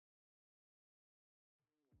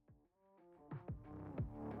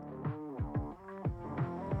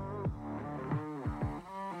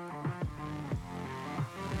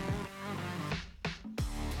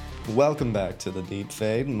Welcome back to the Deep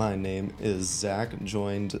Fade. My name is Zach,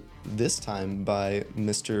 joined this time by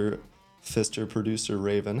Mr. Fister producer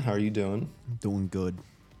Raven. How are you doing? Doing good.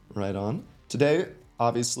 Right on. Today,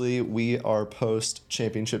 obviously, we are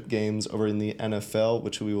post-championship games over in the NFL,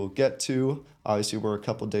 which we will get to. Obviously, we're a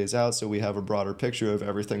couple days out, so we have a broader picture of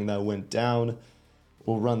everything that went down.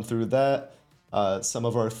 We'll run through that. Some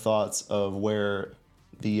of our thoughts of where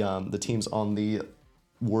the teams on the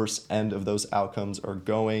worst end of those outcomes are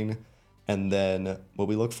going, and then what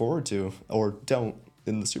we look forward to or don't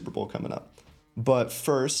in the Super Bowl coming up. But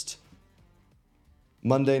first,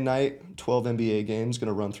 Monday night, 12 NBA games. Going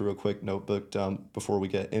to run through a quick notebook dump before we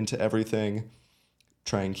get into everything.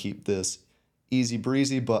 Try and keep this easy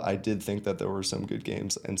breezy, but I did think that there were some good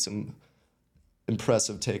games and some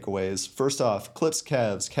impressive takeaways. First off, Clips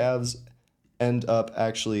Cavs. Cavs end up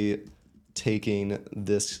actually taking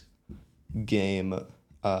this game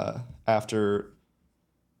after,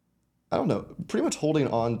 I don't know, pretty much holding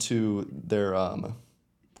on to their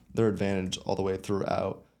advantage all the way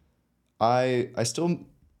throughout. I still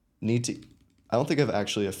need to. I don't think I've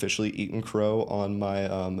actually officially eaten crow on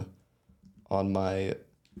my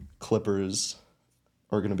Clippers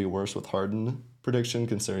are going to be worse with Harden prediction,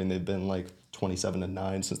 considering they've been like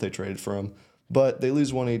 27-9 since they traded for him. But they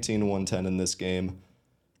lose 118-110 in this game.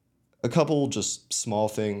 A couple just small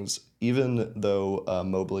things, even though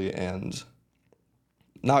Mobley and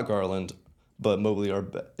not Garland, but Mobley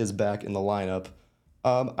is back in the lineup.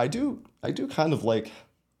 I do kind of like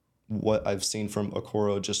what I've seen from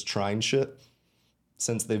Okoro just trying shit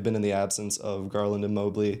since they've been in the absence of Garland and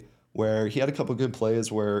Mobley, where he had a couple good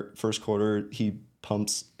plays where first quarter he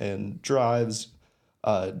pumps and drives,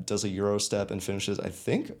 does a Euro step and finishes, I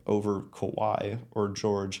think, over Kawhi or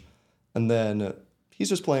George. And then he's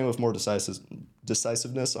just playing with more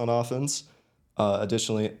decisiveness on offense.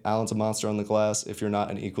 Additionally, Allen's a monster on the glass if you're not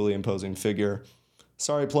an equally imposing figure.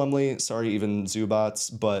 Sorry, Plumlee. Sorry, even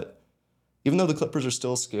Zubats. But even though the Clippers are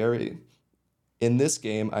still scary, in this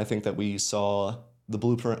game, I think that we saw the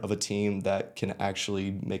blueprint of a team that can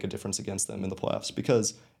actually make a difference against them in the playoffs.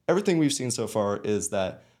 Because everything we've seen so far is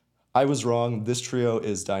that I was wrong. This trio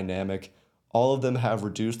is dynamic. All of them have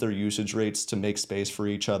reduced their usage rates to make space for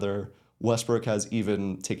each other. Westbrook has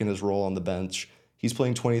even taken his role on the bench. He's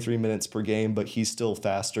playing 23 minutes per game, but he's still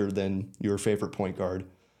faster than your favorite point guard.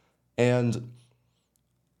 And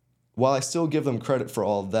while I still give them credit for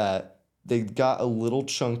all of that, they got a little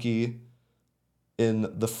chunky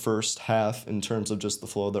in the first half in terms of just the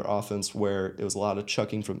flow of their offense, where it was a lot of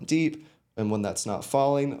chucking from deep. And when that's not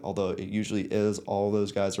falling, although it usually is, all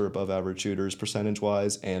those guys are above average shooters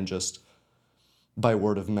percentage-wise, and just by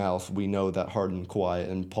word of mouth, we know that Harden, Kawhi,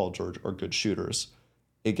 and Paul George are good shooters.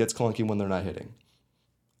 It gets clunky when they're not hitting.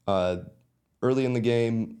 Early in the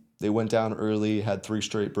game, they went down early, had 3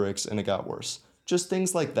 straight bricks, and it got worse. Just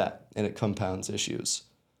things like that, and it compounds issues.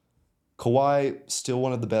 Kawhi, still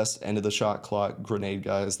one of the best end-of-the-shot clock grenade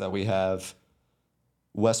guys that we have.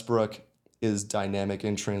 Westbrook is dynamic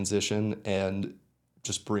in transition and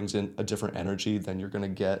just brings in a different energy than you're going to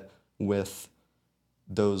get with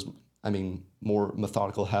those, more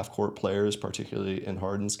methodical half-court players, particularly in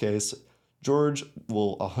Harden's case. George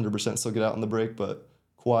will 100% still get out on the break, but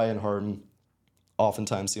Kawhi and Harden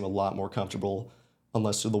oftentimes seem a lot more comfortable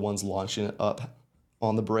unless they're the ones launching it up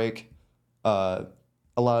on the break. A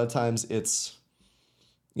lot of times it's,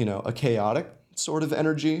 a chaotic sort of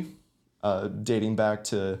energy, dating back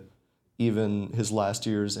to even his last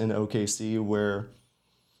years in OKC, where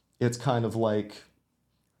it's kind of like,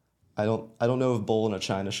 I don't know if bull in a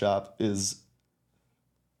china shop is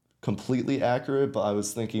completely accurate, but I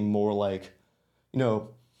was thinking more like,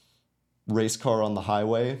 race car on the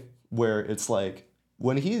highway, where it's like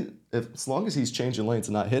as long as he's changing lanes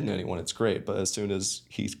and not hitting anyone, it's great. But as soon as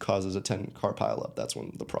he causes a 10-car pileup, that's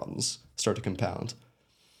when the problems start to compound.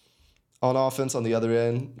 On offense, on the other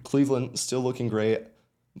end, Cleveland still looking great.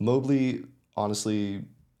 Mobley, honestly,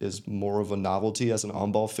 is more of a novelty as an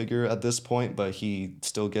on-ball figure at this point, but he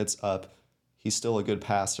still gets up. He's still a good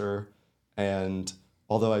passer, and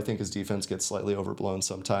although I think his defense gets slightly overblown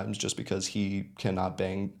sometimes just because he cannot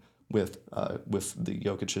bang with the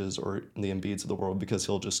Jokic's or the Embiids of the world, because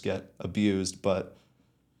he'll just get abused, but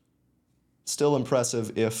still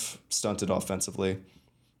impressive if stunted offensively.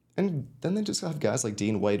 And then they just have guys like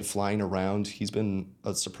Dean Wade flying around. He's been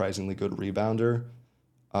a surprisingly good rebounder.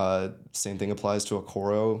 Same thing applies to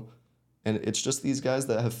Okoro. And it's just these guys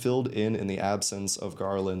that have filled in the absence of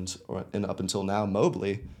Garland and up until now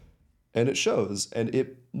Mobley. And it shows. And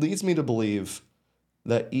it leads me to believe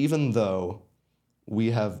that even though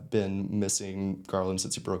we have been missing Garland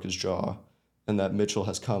since he broke his jaw, and that Mitchell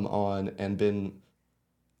has come on and been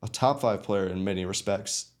a top 5 player in many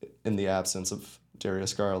respects in the absence of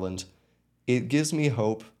Darius Garland. It gives me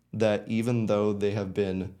hope that even though they have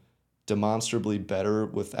been demonstrably better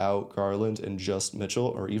without Garland and just Mitchell,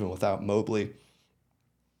 or even without Mobley,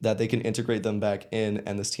 that they can integrate them back in,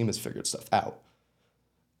 and this team has figured stuff out.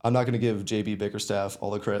 I'm not going to give JB Bickerstaff all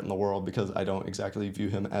the credit in the world because I don't exactly view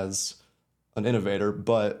him as an innovator,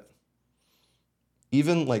 but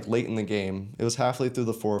even like late in the game, it was halfway through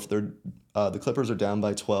the fourth, the Clippers are down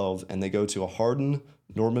by 12, and they go to a Harden,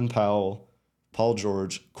 Norman Powell, Paul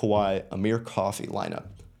George, Kawhi, Amir Coffey lineup.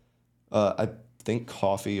 I think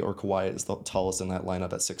Coffey or Kawhi is the tallest in that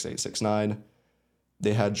lineup at 6'8", 6'9".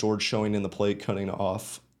 They had George showing in the plate, cutting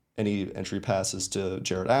off any entry passes to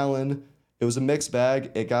Jared Allen. It was a mixed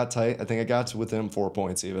bag. It got tight. I think it got to within 4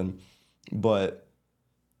 points even. But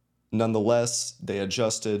nonetheless, they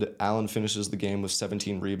adjusted. Allen finishes the game with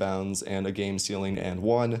 17 rebounds and a game ceiling and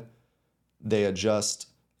one. They adjust,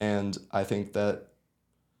 and I think that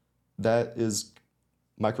is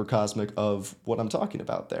microcosmic of what I'm talking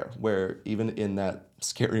about there, where even in that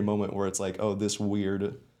scary moment where it's like, oh, this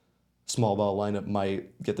weird small ball lineup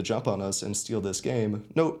might get the jump on us and steal this game.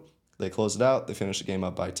 Nope. They close it out. They finish the game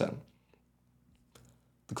up by 10.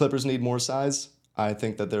 The Clippers need more size. I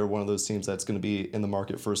think that they're one of those teams that's going to be in the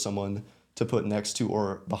market for someone to put next to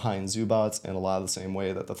or behind Zubats in a lot of the same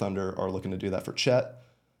way that the Thunder are looking to do that for Chet.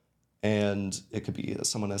 And it could be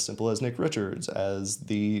someone as simple as Nick Richards, I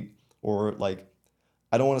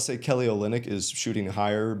don't want to say Kelly Olynyk is shooting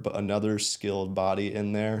higher, but another skilled body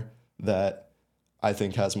in there that I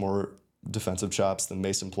think has more defensive chops than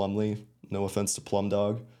Mason Plumlee. No offense to Plum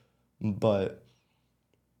Dog, but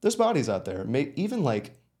there's bodies out there. Even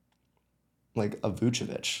like a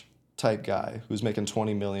Vucevic type guy who's making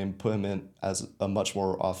 $20 million, put him in as a much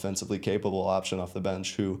more offensively capable option off the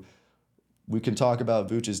bench. Who we can talk about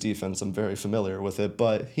Vucevic's defense. I'm very familiar with it,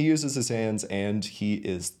 but he uses his hands and he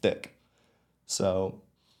is thick. So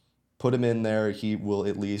put him in there. He will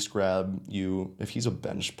at least grab you. If he's a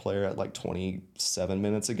bench player at like 27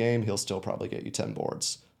 minutes a game, he'll still probably get you 10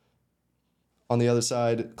 boards. On the other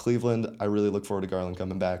side, Cleveland, I really look forward to Garland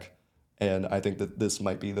coming back. And I think that this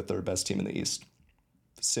might be the third best team in the East,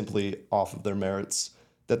 simply off of their merits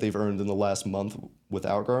that they've earned in the last month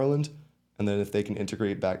without Garland. And then if they can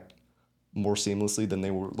integrate back more seamlessly than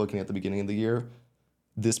they were looking at the beginning of the year,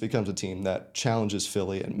 this becomes a team that challenges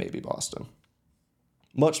Philly and maybe Boston.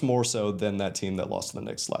 Much more so than that team that lost to the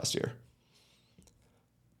Knicks last year.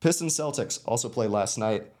 Pistons Celtics also played last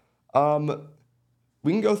night.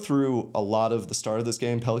 We can go through a lot of the start of this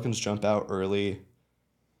game. Pelicans jump out early.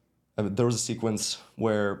 There was a sequence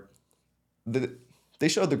where they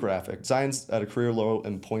showed the graphic. Zion's at a career low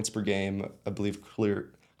in points per game, I believe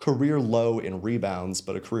career low in rebounds,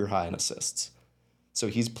 but a career high in assists. So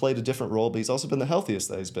he's played a different role, but he's also been the healthiest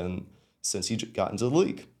that he's been since he got into the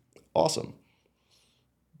league. Awesome.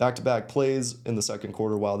 Back-to-back plays in the second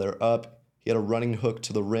quarter while they're up. He had a running hook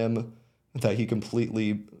to the rim that he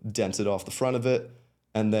completely dented off the front of it.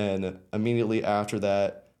 And then immediately after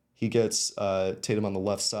that, he gets Tatum on the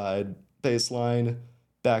left side baseline,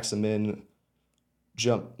 backs him in,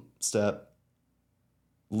 jump step,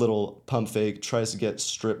 little pump fake, tries to get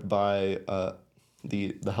stripped by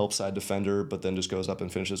the help side defender, but then just goes up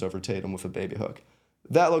and finishes over Tatum with a baby hook.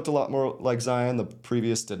 That looked a lot more like Zion. The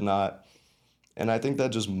previous did not. And I think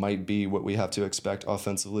that just might be what we have to expect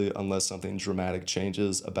offensively unless something dramatic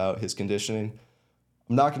changes about his conditioning.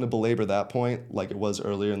 I'm not going to belabor that point like it was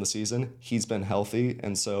earlier in the season. He's been healthy,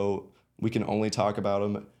 and so we can only talk about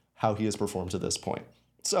him how he has performed to this point.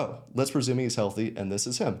 So let's presume he's healthy, and this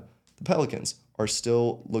is him. The Pelicans are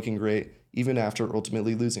still looking great, even after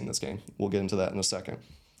ultimately losing this game. We'll get into that in a second.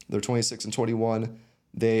 They're 26-21.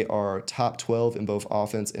 They are top 12 in both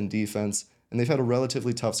offense and defense, and they've had a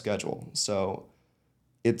relatively tough schedule. So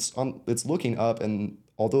it's looking up, and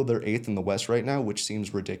although they're 8th in the West right now, which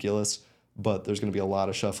seems ridiculous, but there's going to be a lot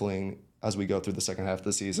of shuffling as we go through the second half of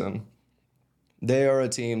the season. They are a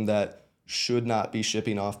team that should not be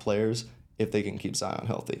shipping off players if they can keep Zion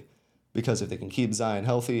healthy. Because if they can keep Zion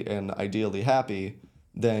healthy and ideally happy,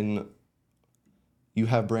 then you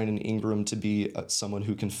have Brandon Ingram to be someone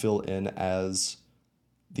who can fill in as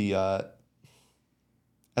the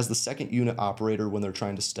second unit operator when they're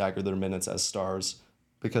trying to stagger their minutes as stars.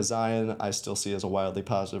 Because Zion, I still see as a wildly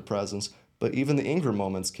positive presence, but even the Ingram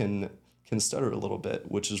moments can stutter a little bit,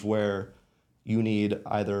 which is where you need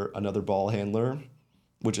either another ball handler,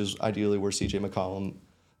 which is ideally where CJ McCollum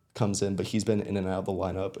comes in, but he's been in and out of the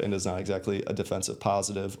lineup and is not exactly a defensive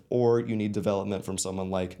positive, or you need development from someone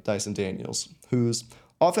like Dyson Daniels, whose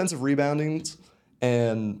offensive rebounding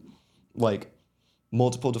and like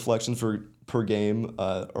multiple deflections for per game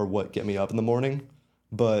are what get me up in the morning,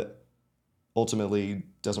 but ultimately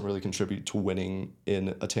doesn't really contribute to winning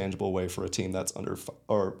in a tangible way for a team that's under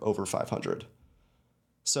or over 500.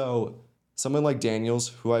 So someone like Daniels,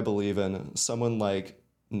 who I believe in, someone like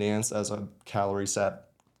Nance as a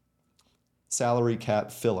salary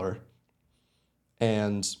cap filler,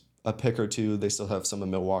 and a pick or two, they still have some of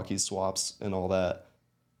Milwaukee's swaps and all that,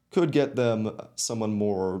 could get them someone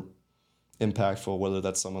more impactful, whether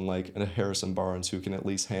that's someone like a Harrison Barnes who can at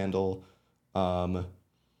least handle.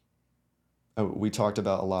 We talked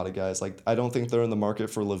about a lot of guys. Like, I don't think they're in the market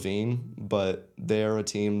for Levine, but they're a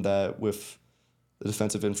team that with the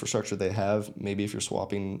defensive infrastructure they have, maybe if you're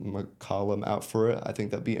swapping McCollum out for it, I think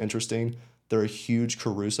that'd be interesting. They're a huge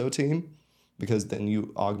Caruso team because then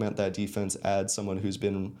you augment that defense, add someone who's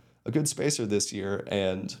been a good spacer this year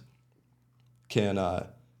and can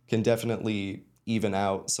definitely even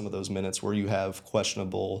out some of those minutes where you have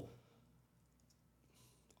questionable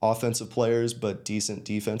offensive players but decent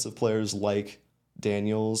defensive players like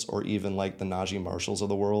Daniels or even like the Najee Marshalls of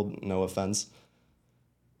the world, no offense.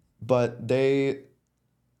 But they,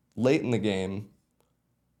 late in the game,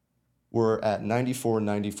 were at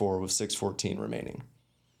 94-94 with 6:14 remaining.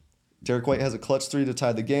 Derek White has a clutch three to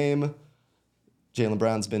tie the game. Jaylen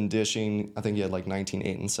Brown's been dishing. I think he had like 19,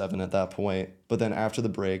 8, and 7 at that point. But then after the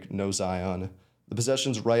break, no Zion. The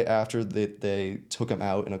possessions right after they took him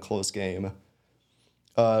out in a close game.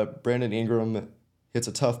 Brandon Ingram hits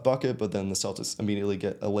a tough bucket, but then the Celtics immediately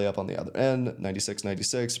get a layup on the other end,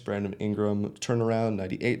 96-96. Brandon Ingram turnaround,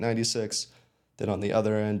 98-96. Then on the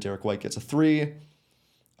other end, Derek White gets a three.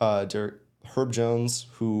 Herb Jones,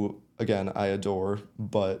 who, again, I adore,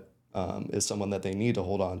 but is someone that they need to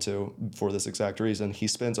hold on to for this exact reason. He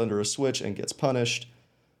spins under a switch and gets punished.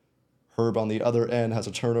 Herb on the other end has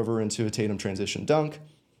a turnover into a Tatum transition dunk.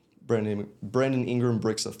 Brandon Ingram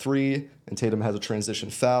breaks a three, and Tatum has a transition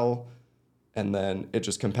foul, and then it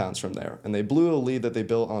just compounds from there. And they blew a lead that they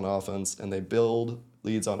built on offense, and they build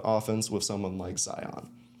leads on offense with someone like Zion.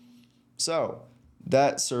 So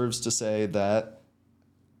that serves to say that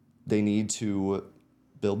they need to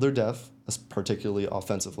build their depth, particularly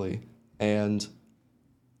offensively, and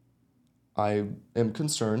I am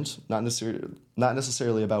concerned, not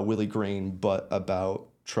necessarily about Willie Green, but about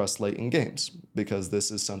trust late in games, because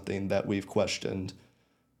this is something that we've questioned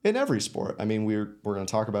in every sport. I mean, we're going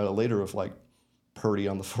to talk about it later with like Purdy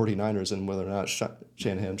on the 49ers and whether or not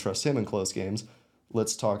Shanahan trusts him in close games.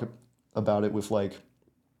 Let's talk about it with like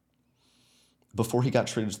before he got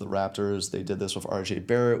traded to the Raptors, they did this with R.J.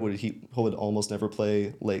 Barrett. He would almost never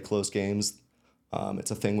play late close games.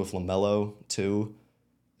 It's a thing with LaMelo too.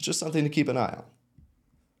 It's just something to keep an eye on.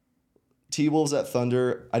 T-Wolves at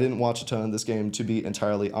Thunder. I didn't watch a ton of this game, to be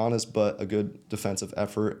entirely honest, but a good defensive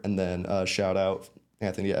effort. And then shout out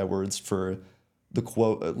Anthony Edwards for the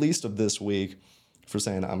quote, at least of this week, for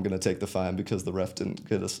saying, I'm going to take the fine because the ref didn't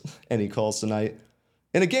get us any calls tonight.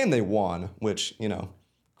 In a game they won, which,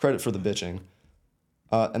 credit for the bitching.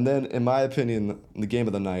 And then, in my opinion, the game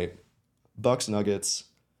of the night, Bucks Nuggets.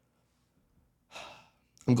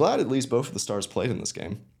 I'm glad at least both of the stars played in this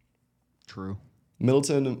game. True.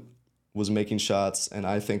 Middleton was making shots, and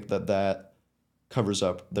I think that covers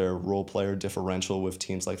up their role player differential with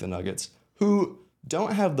teams like the Nuggets, who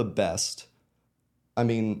don't have the best. I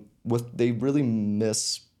mean, they really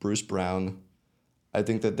miss Bruce Brown. I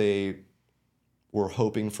think that they were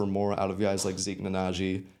hoping for more out of guys like Zeke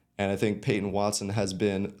Nnaji, and I think Peyton Watson has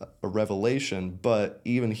been a revelation, but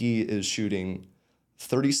even he is shooting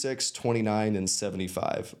 36, 29, and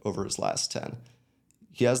 75 over his last 10.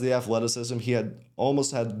 He has the athleticism. He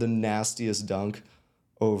almost had the nastiest dunk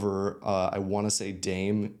over, I want to say,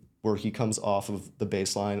 Dame, where he comes off of the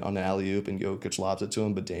baseline on an alley-oop and Jokic lobs it to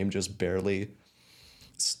him, but Dame just barely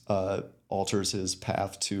alters his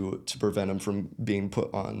path to prevent him from being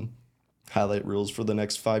put on highlight reels for the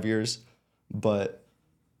next 5 years. But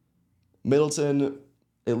Middleton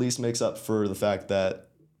at least makes up for the fact that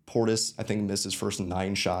Portis, I think, missed his first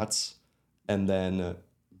 9 shots, and then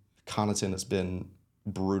Connaughton has been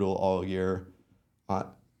brutal all year.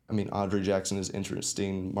 Andre Jackson is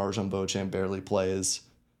interesting. Marjon Beauchamp barely plays.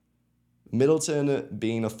 Middleton,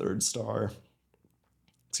 being a third star,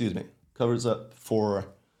 covers up for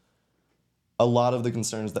a lot of the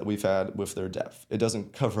concerns that we've had with their depth. It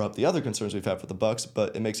doesn't cover up the other concerns we've had with the Bucks,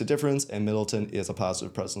 but it makes a difference, and Middleton is a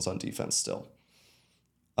positive presence on defense still.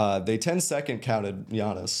 They 10-second counted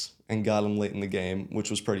Giannis and got him late in the game, which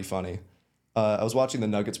was pretty funny. I was watching the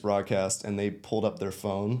Nuggets broadcast, and they pulled up their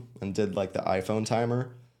phone and did like the iPhone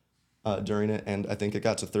timer during it, and I think it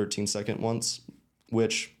got to 13-second once,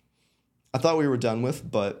 which I thought we were done with,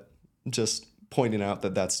 but just pointing out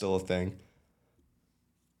that that's still a thing.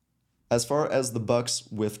 As far as the Bucks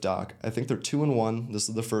with Doc, I think they're 2-1. This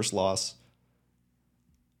is the first loss.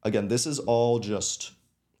 Again, this is all just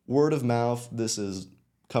word of mouth. This is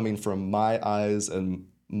coming from my eyes and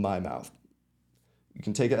my mouth. You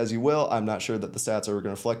can take it as you will. I'm not sure that the stats are going to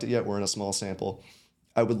reflect it yet. We're in a small sample.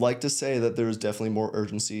 I would like to say that there's definitely more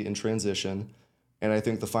urgency in transition, and I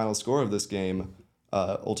think the final score of this game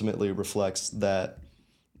ultimately reflects that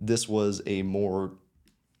this was a more,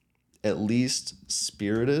 at least,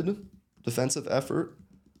 spirited defensive effort,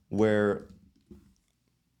 where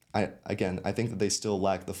I think that they still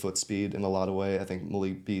lack the foot speed in a lot of ways. I think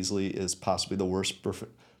Malik Beasley is possibly the worst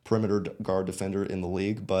perimeter guard defender in the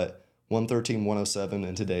league, but 113-107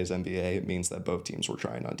 in today's NBA means that both teams were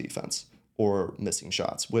trying on defense or missing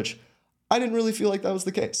shots, which I didn't really feel like that was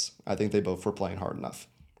the case. I think they both were playing hard enough.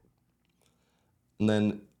 And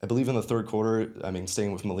then I believe in the third quarter,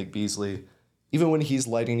 staying with Malik Beasley, even when he's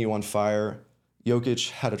lighting you on fire, Jokic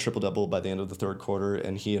had a triple-double by the end of the third quarter,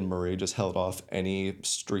 and he and Murray just held off any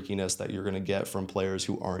streakiness that you're going to get from players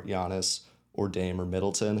who aren't Giannis or Dame or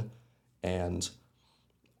Middleton. And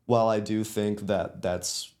while I do think that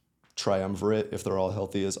that's triumvirate, if they're all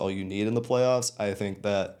healthy, is all you need in the playoffs, I think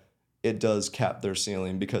that it does cap their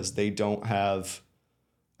ceiling because they don't have...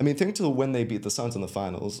 think to when they beat the Suns in the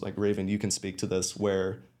finals, like Raven, you can speak to this,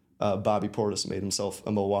 where Bobby Portis made himself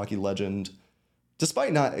a Milwaukee legend.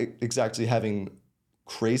 Despite not exactly having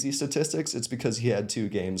crazy statistics, it's because he had 2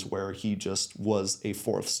 games where he just was a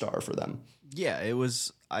fourth star for them. Yeah, it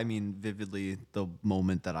was, vividly, the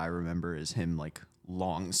moment that I remember is him,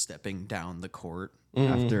 long stepping down the court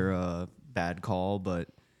after a bad call, but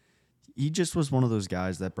he just was one of those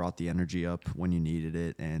guys that brought the energy up when you needed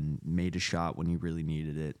it and made a shot when you really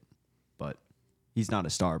needed it. But he's not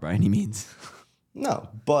a star by any means. No,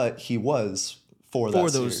 but he was for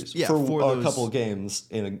those series. Yeah, for a couple of games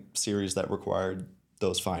in a series that required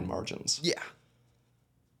those fine margins. Yeah.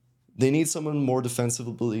 They need someone more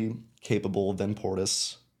defensively capable than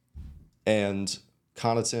Portis. And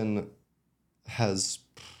Connaughton has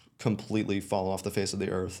completely fallen off the face of the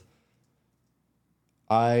earth.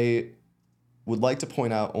 I would like to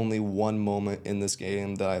point out only one moment in this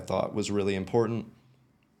game that I thought was really important.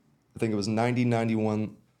 I think it was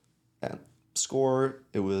 90-91 score.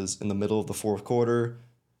 It was in the middle of the fourth quarter.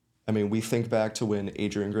 We think back to when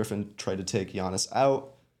Adrian Griffin tried to take Giannis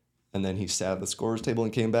out, and then he sat at the scorer's table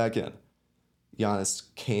and came back in.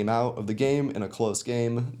 Giannis came out of the game in a close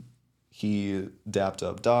game. He dapped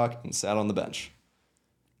up Doc and sat on the bench.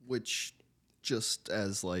 Which, just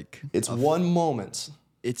as it's one moment.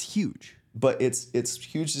 It's huge. But it's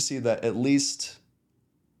huge to see that at least,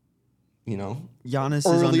 Giannis is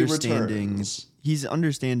understanding. Returns. He's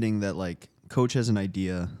understanding that coach has an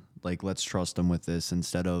idea. Let's trust him with this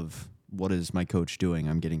instead of what is my coach doing?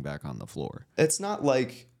 I'm getting back on the floor. It's not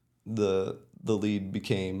like the lead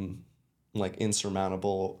became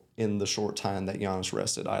insurmountable in the short time that Giannis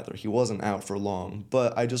rested either. He wasn't out for long.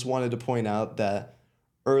 But I just wanted to point out that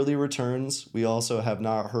early returns, we also have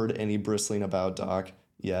not heard any bristling about Doc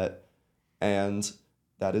yet. And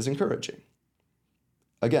that is encouraging.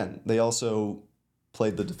 Again, they also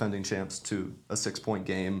played the defending champs to a 6-point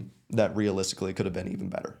game that realistically could have been even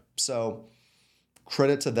better. So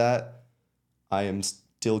credit to that. I am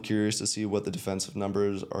still curious to see what the defensive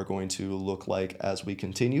numbers are going to look like as we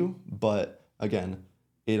continue. But again,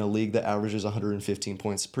 in a league that averages 115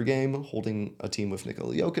 points per game, holding a team with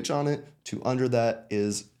Nikola Jokic on it to under that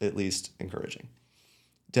is at least encouraging.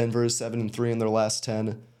 Denver is 7-3 in their last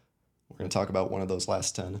 10. We're going to talk about one of those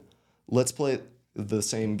last 10. Let's play the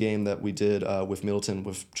same game that we did with Middleton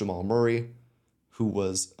with Jamal Murray, who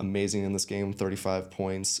was amazing in this game, 35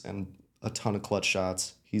 points and a ton of clutch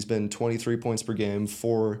shots. He's been 23 points per game,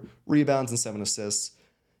 4 rebounds and 7 assists.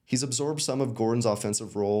 He's absorbed some of Gordon's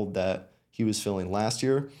offensive role that he was filling last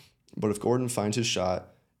year, but if Gordon finds his shot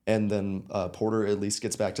and then Porter at least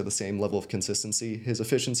gets back to the same level of consistency, his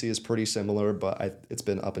efficiency is pretty similar, but it's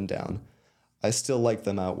been up and down. I still like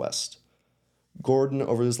them out west. Gordon,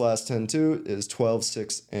 over his last 10 too, is 12,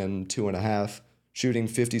 6, and 2.5, shooting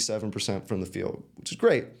 57% from the field, which is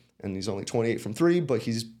great. And he's only 28 from 3, but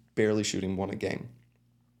he's barely shooting 1 a game.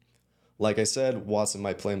 Like I said, Watson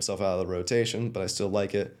might play himself out of the rotation, but I still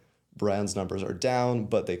like it. Brown's numbers are down,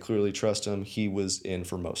 but they clearly trust him. He was in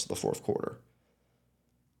for most of the fourth quarter.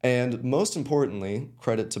 And most importantly,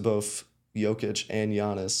 credit to both Jokic and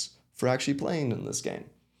Giannis for actually playing in this game.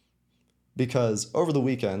 Because over the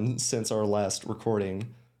weekend, since our last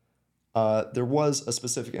recording, there was a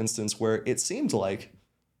specific instance where it seemed like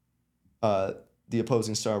the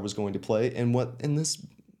opposing star was going to play in this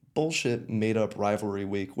bullshit made-up rivalry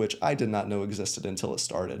week, which I did not know existed until it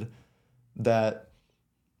started, that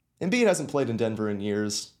Embiid hasn't played in Denver in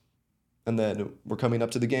years. And then we're coming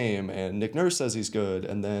up to the game, and Nick Nurse says he's good.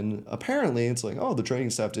 And then apparently it's like, oh, the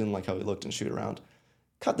training staff didn't like how he looked in shoot around.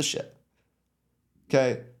 Cut the shit.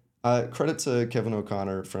 Okay. Credit to Kevin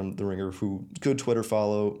O'Connor from The Ringer, who good Twitter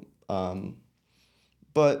follow.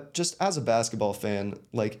 But just as a basketball fan,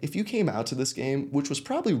 like if you came out to this game, which was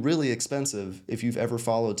probably really expensive if you've ever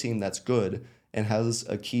followed a team that's good and has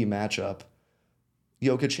a key matchup,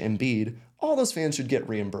 Jokic, Embiid, all those fans should get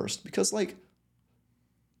reimbursed because, like,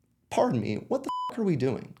 pardon me, what the f*** are we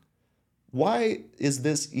doing? Why is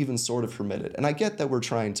this even sort of permitted? And I get that we're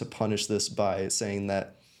trying to punish this by saying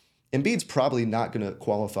that Embiid's probably not going to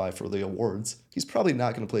qualify for the awards. He's probably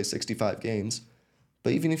not going to play 65 games.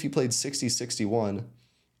 But even if he played 60, 61,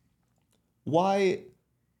 why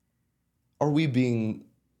are we being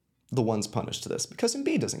the ones punished to this? Because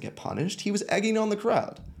Embiid doesn't get punished. He was egging on the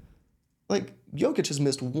crowd. Like, Jokic has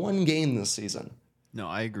missed one game this season. No,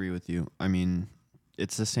 I agree with you. I mean,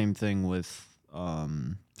 it's the same thing with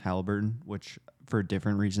Halliburton, which for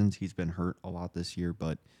different reasons he's been hurt a lot this year,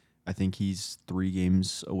 but I think he's 3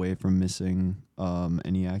 games away from missing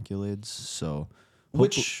any accolades. So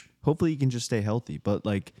hopefully he can just stay healthy. But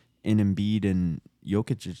like in Embiid and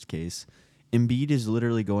Jokic's case, Embiid is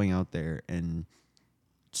literally going out there and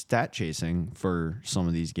stat chasing for some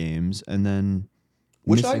of these games and then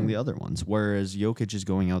missing the other ones. Whereas Jokic is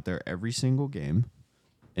going out there every single game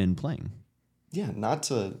and playing. Yeah, not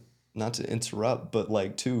to interrupt, but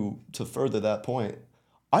like to further that point,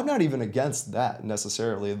 I'm not even against that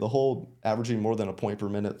necessarily. The whole averaging more than a point per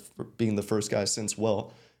minute for being the first guy since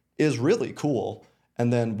Will is really cool.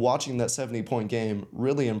 And then watching that 70-point game,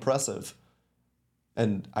 really impressive.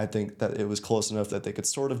 And I think that it was close enough that they could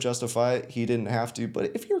sort of justify it. He didn't have to.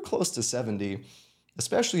 But if you're close to 70,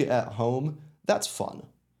 especially at home, that's fun.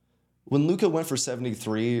 When Luka went for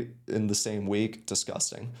 73 in the same week,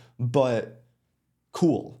 disgusting. But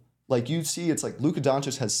cool. Like you see, it's like Luka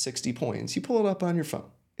Doncic has 60 points. You pull it up on your phone.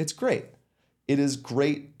 It's great. It is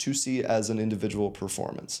great to see as an individual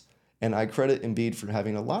performance. And I credit Embiid for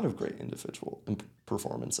having a lot of great individual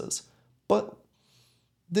performances. But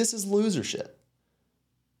this is loser shit.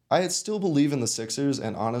 I still believe in the Sixers,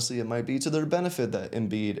 and honestly, it might be to their benefit that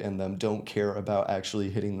Embiid and them don't care about actually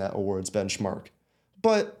hitting that awards benchmark.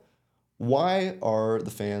 But why are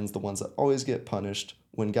the fans the ones that always get punished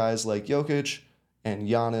when guys like Jokic and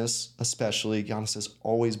Giannis, especially, Giannis has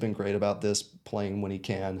always been great about this, playing when he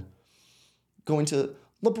can, going to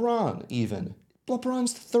LeBron even.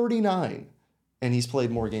 LeBron's 39, and he's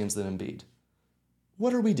played more games than Embiid.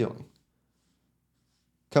 What are we doing?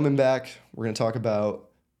 Coming back, we're going to talk about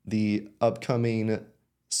the upcoming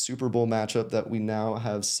Super Bowl matchup that we now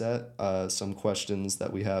have set, some questions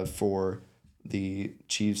that we have for the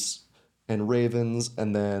Chiefs and Ravens,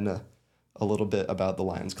 and then a little bit about the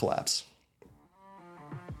Lions' collapse.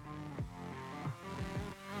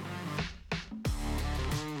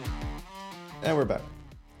 And we're back.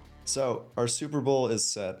 So our Super Bowl is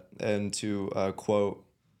set, and to quote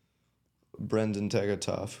Brendan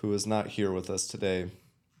Tegetov, who is not here with us today,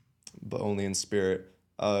 but only in spirit,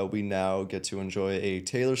 we now get to enjoy a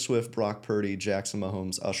Taylor Swift, Brock Purdy, Jackson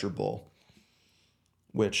Mahomes, Usher Bowl,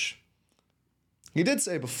 which he did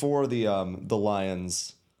say before the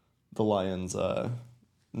Lions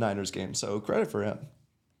Niners game, so credit for him.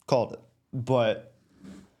 Called it. But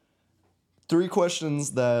 3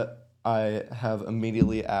 questions that I have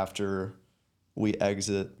immediately after we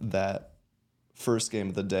exit that first game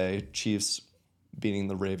of the day, Chiefs beating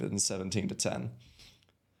the Ravens 17-10.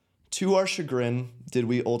 To our chagrin, did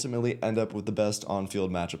we ultimately end up with the best on-field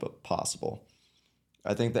matchup possible?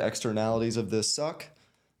 I think the externalities of this suck,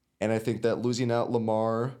 and I think that losing out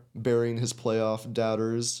Lamar, burying his playoff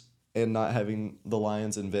doubters, and not having the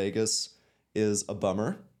Lions in Vegas is a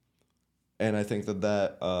bummer. And I think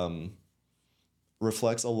that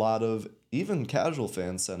reflects a lot of even casual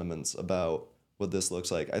fan sentiments about what this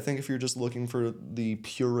looks like. I think if you're just looking for the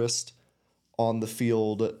purest on the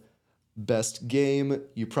field best game,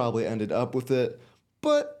 you probably ended up with it.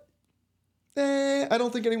 But I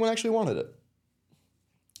don't think anyone actually wanted it,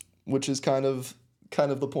 which is kind of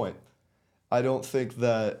the point. I don't think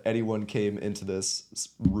that anyone came into this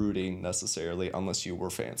rooting necessarily unless you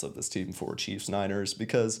were fans of this team for Chiefs Niners,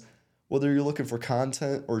 because whether you're looking for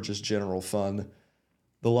content or just general fun,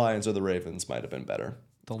 the Lions or the Ravens might have been better.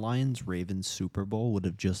 The Lions-Ravens Super Bowl would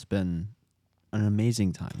have just been an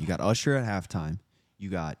amazing time. You got Usher at halftime.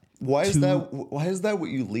 You got Why is that what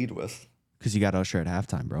you lead with? Because you got Usher at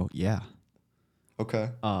halftime, bro. Yeah. Okay.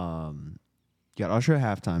 You got Usher at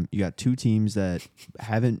halftime. You got 2 teams that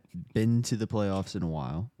haven't been to the playoffs in a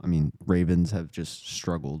while. I mean, Ravens have just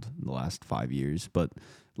struggled in the last 5 years, but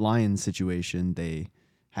Lions situation, they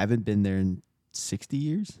haven't been there in 60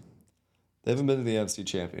 years. They haven't been to the NFC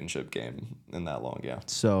Championship game in that long, yeah.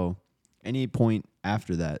 So any point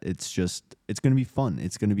after that, it's going to be fun.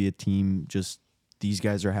 It's going to be a team, just these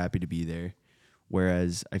guys are happy to be there.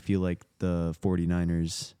 Whereas I feel like the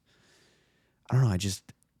 49ers, I don't know,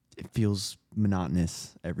 it feels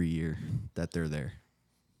monotonous every year that they're there.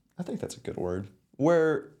 I think that's a good word.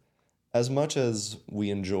 Where as much as we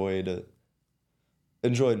enjoyed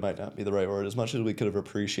might not be the right word, as much as we could have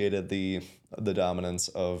appreciated the dominance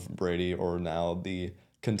of Brady, or now the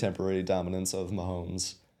contemporary dominance of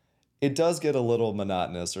Mahomes, it does get a little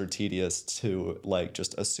monotonous or tedious to like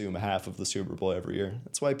just assume half of the Super Bowl every year.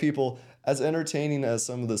 That's why people, as entertaining as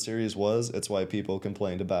some of the series was, it's why people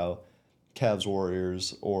complained about Cavs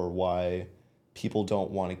Warriors, or why people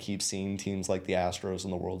don't want to keep seeing teams like the Astros in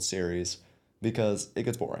the World Series, because it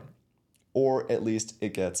gets boring. Or at least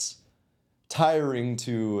it gets tiring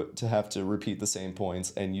to have to repeat the same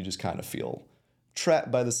points, and you just kind of feel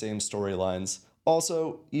trapped by the same storylines.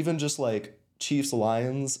 Also, even just like Chiefs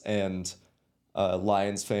Lions and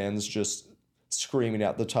Lions fans just screaming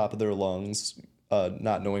at the top of their lungs,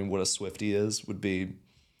 not knowing what a Swiftie is, would be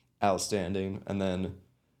outstanding. And then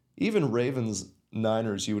even Ravens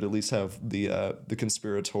Niners, you would at least have the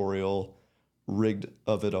conspiratorial rigged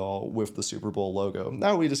of it all with the Super Bowl logo.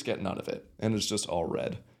 Now we just get none of it, and it's just all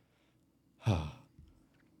red.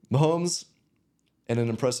 Mahomes and an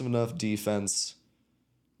impressive enough defense.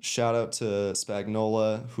 Shout out to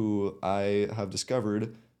Spagnuolo, who I have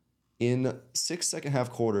discovered in 6 second-half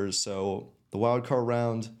quarters, so the wild card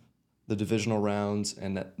round, the divisional round,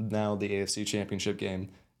 and now the AFC Championship game.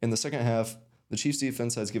 In the second half, the Chiefs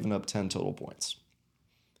defense has given up 10 total points.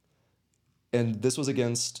 And this was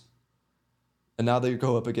against, and now they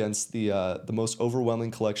go up against the most overwhelming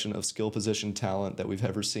collection of skill position talent that we've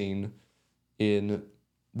ever seen in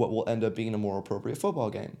what will end up being a more appropriate football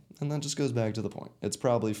game. And that just goes back to the point. It's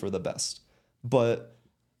probably for the best. But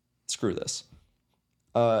screw this.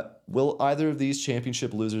 Will either of these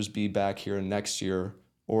championship losers be back here next year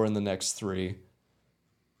or in the next 3?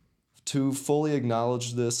 To fully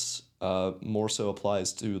acknowledge this more so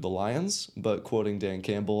applies to the Lions, but quoting Dan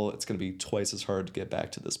Campbell, it's going to be twice as hard to get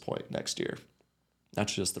back to this point next year.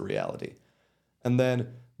 That's just the reality. And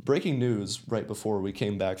then breaking news right before we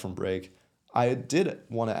came back from break, I did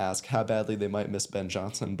want to ask how badly they might miss Ben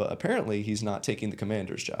Johnson, but apparently he's not taking the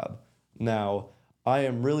Commander's job. Now, I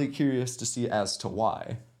am really curious to see as to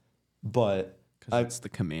why, but... Because it's the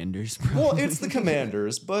Commanders, bro. Well, it's the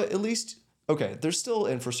Commanders, but at least... Okay, there's still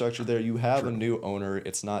infrastructure there. You have a new owner.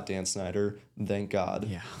 It's not Dan Snyder, thank God.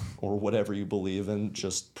 Yeah. Or whatever you believe in.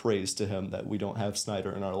 Just praise to him that we don't have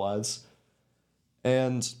Snyder in our lives.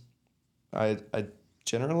 And I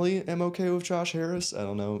generally am okay with Josh Harris. I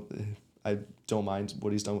don't know. I don't mind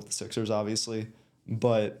what he's done with the Sixers, obviously.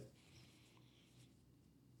 But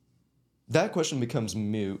that question becomes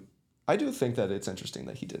moot. I do think that it's interesting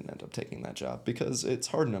that he didn't end up taking that job, because it's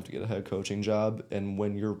hard enough to get a head coaching job. And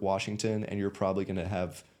when you're Washington and you're probably going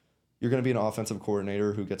to be an offensive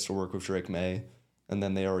coordinator who gets to work with Drake May. And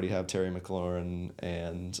then they already have Terry McLaurin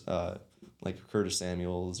and like Curtis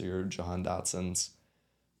Samuels or Jahan Dotson's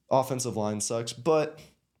offensive line sucks. But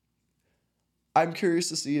I'm curious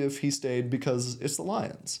to see if he stayed because it's the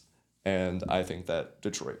Lions. And I think that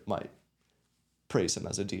Detroit might praise him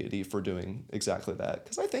as a deity for doing exactly that,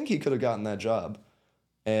 because I think he could have gotten that job.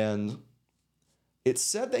 And it's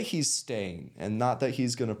said that he's staying and not that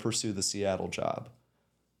he's going to pursue the Seattle job.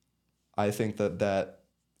 I think that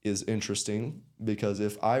is interesting, because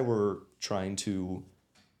if I were trying to...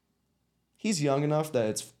 He's young enough that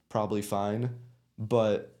it's probably fine,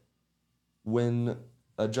 but when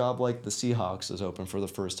a job like the Seahawks is open for the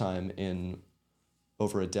first time in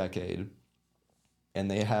over a decade,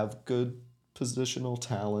 and they have good positional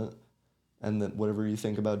talent, and that whatever you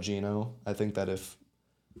think about Geno, I think that if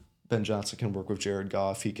Ben Johnson can work with Jared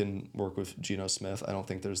Goff, he can work with Geno Smith. I don't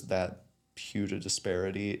think there's that huge a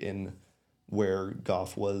disparity in where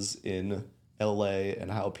Goff was in LA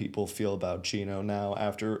and how people feel about Geno now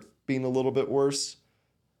after being a little bit worse.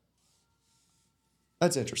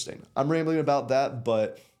 That's interesting. I'm rambling about that,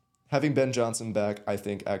 but having Ben Johnson back, I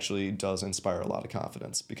think, actually does inspire a lot of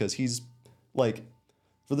confidence, because he's, like,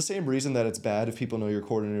 for the same reason that it's bad if people know your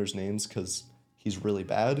coordinator's names because he's really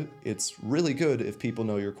bad, it's really good if people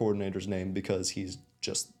know your coordinator's name because he's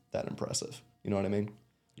just that impressive. You know what I mean?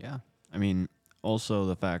 Yeah. I mean, also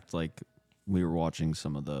the fact, like, we were watching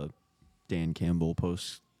some of the Dan Campbell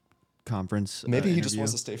post-conference Maybe he interview. just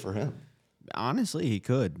wants to stay for him. Honestly, he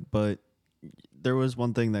could, but there was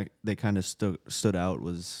one thing that they kind of stood out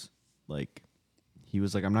was, like, he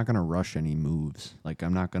was like, I'm not gonna rush any moves. Like,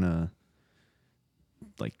 I'm not gonna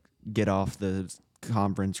like get off the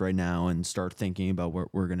conference right now and start thinking about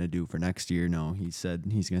what we're gonna do for next year. No, he said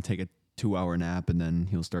he's gonna take a 2-hour nap and then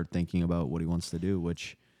he'll start thinking about what he wants to do,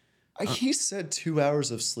 which he said 2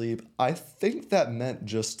 hours of sleep. I think that meant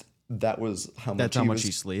just that was how much that's he how much was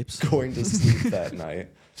he sleeps. going to sleep that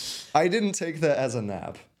night. I didn't take that as a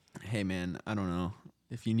nap. Hey man, I don't know.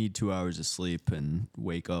 If you need 2 hours of sleep and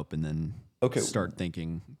wake up and then start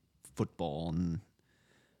thinking football, and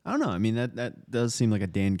I don't know. I mean, that does seem like a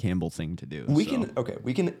Dan Campbell thing to do. We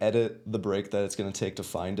can edit the break that it's going to take to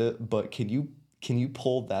find it, but can you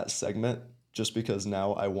pull that segment just because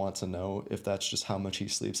now I want to know if that's just how much he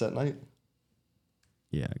sleeps at night?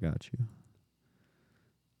 Yeah, I got you.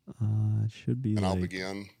 It should be. And I'll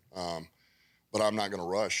begin, but I'm not going to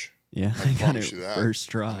rush. Yeah, I got it first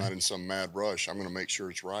try. I'm not in some mad rush. I'm going to make sure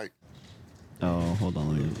it's right. Oh, hold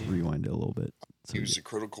on. Let me rewind it a little bit. He was a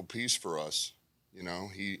critical piece for us. You know,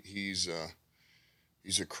 he's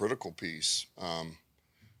a critical piece,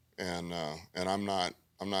 and I'm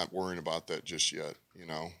not worrying about that just yet. You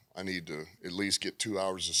know, I need to at least get 2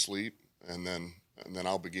 hours of sleep, and then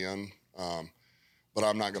I'll begin. But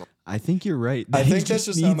I'm not gonna. I think you're right. I think that's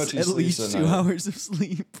just how much he at sleeps least tonight. 2 hours of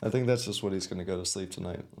sleep. I think that's just what he's going to go to sleep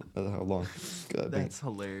tonight. How long? God, That's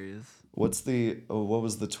hilarious. what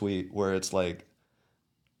was the tweet where it's like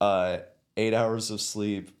 8 hours of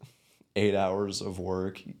sleep, 8 hours of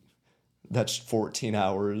work, that's 14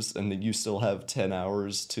 hours, and then you still have 10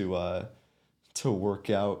 hours to work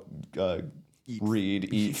out,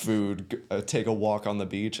 read, eat food, take a walk on the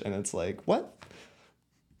beach, and it's like, what?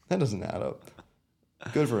 That doesn't add up.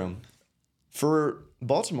 Good for him. For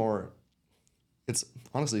Baltimore, it's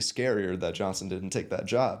honestly scarier that Johnson didn't take that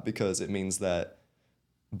job because it means that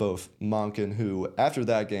both Monken, who after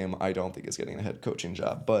that game I don't think is getting a head coaching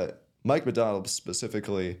job, but Mike Macdonald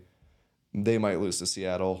specifically, they might lose to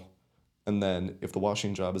Seattle. And then if the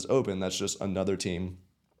Washington job is open, that's just another team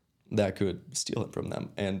that could steal it from them.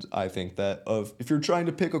 And I think that if you're trying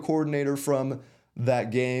to pick a coordinator from that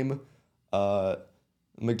game,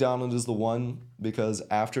 McDonald is the one, because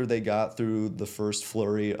after they got through the first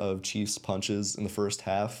flurry of Chiefs punches in the first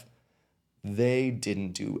half, they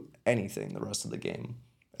didn't do anything the rest of the game.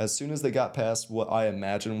 As soon as they got past what I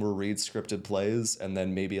imagine were Reed scripted plays and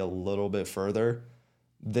then maybe a little bit further,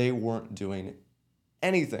 they weren't doing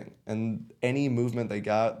anything. And any movement they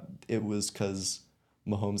got, it was because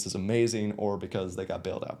Mahomes is amazing or because they got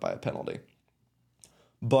bailed out by a penalty.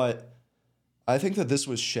 But I think that this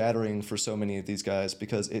was shattering for so many of these guys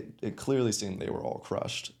because it clearly seemed they were all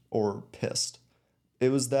crushed or pissed. It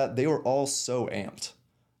was that they were all so amped,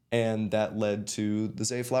 and that led to the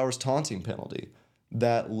Zay Flowers taunting penalty.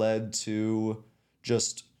 That led to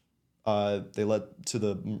they led to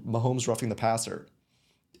the Mahomes roughing the passer.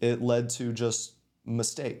 It led to just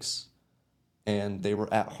mistakes, and they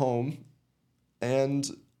were at home, and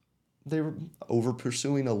they were over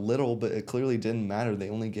pursuing a little, but it clearly didn't matter. They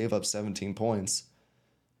only gave up 17 points.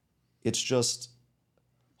 It's just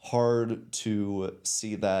hard to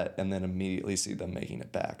see that and then immediately see them making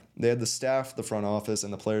it back. They had the staff, the front office,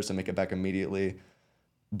 and the players to make it back immediately,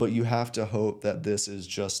 but you have to hope that this is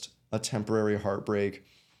just a temporary heartbreak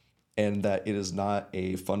and that it is not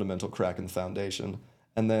a fundamental crack in the foundation.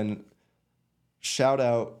 And then shout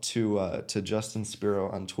out to Justin Spiro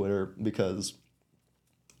on Twitter, because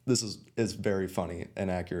this is very funny and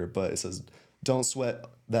accurate, but it says, "Don't sweat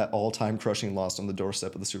that all-time crushing loss on the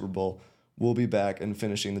doorstep of the Super Bowl. We'll be back and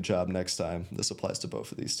finishing the job next time." This applies to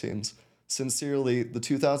both of these teams. Sincerely, the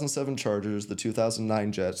 2007 Chargers, the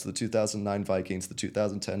 2009 Jets, the 2009 Vikings, the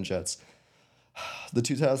 2010 Jets, the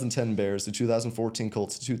 2010 Bears, the 2014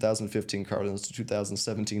 Colts, the 2015 Cardinals, the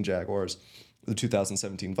 2017 Jaguars, the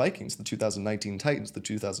 2017 Vikings, the 2019 Titans, the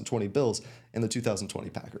 2020 Bills, and the 2020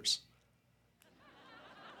 Packers.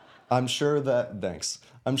 I'm sure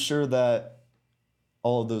that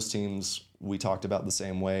all of those teams we talked about the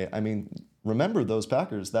same way. I mean, remember those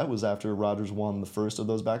Packers? That was after Rodgers won the first of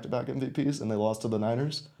those back-to-back MVPs and they lost to the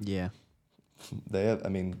Niners. Yeah.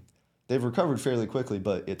 They've recovered fairly quickly,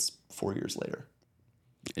 but it's 4 years later.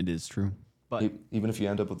 It is true. But even if you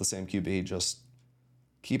end up with the same QB, just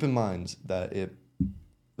keep in mind that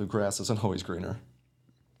the grass isn't always greener.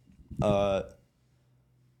 We're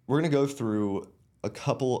going to go through a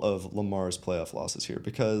couple of Lamar's playoff losses here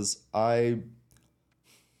because I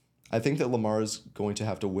think that Lamar is going to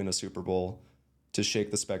have to win a Super Bowl to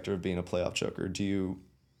shake the specter of being a playoff choker. Do you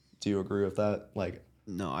agree with that?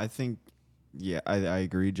 No, I think, yeah, I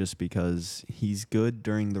agree, just because he's good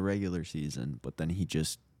during the regular season, but then he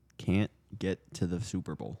just can't get to the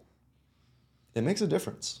Super Bowl. It makes a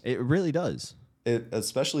difference. It really does.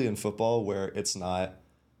 especially in football where it's not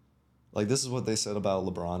like this is what they said about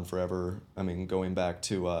LeBron forever. I mean, going back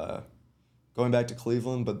to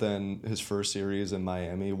Cleveland, but then his first series in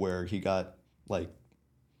Miami where he got like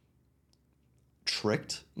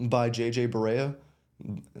tricked by JJ Barea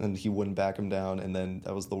and he wouldn't back him down, and then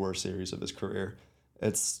that was the worst series of his career.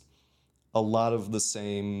 It's a lot of the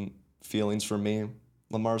same feelings for me.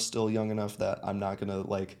 Lamar's still young enough that I'm not going to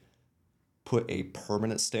like put a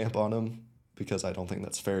permanent stamp on him because I don't think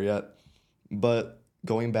that's fair yet. But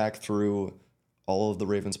going back through all of the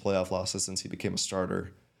Ravens playoff losses since he became a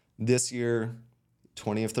starter, this year,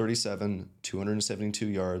 20 of 37, 272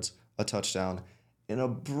 yards, a touchdown, and a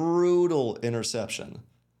brutal interception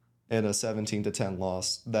in a 17-10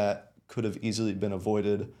 loss that could have easily been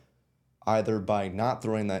avoided either by not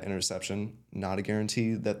throwing that interception, not a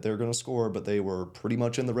guarantee that they're going to score, but they were pretty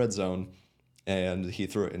much in the red zone, and he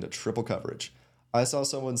threw it into triple coverage. I saw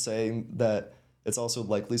someone saying that it's also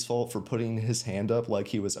Likely's fault for putting his hand up like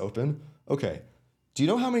he was open. Okay, do you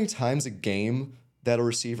know how many times a game that a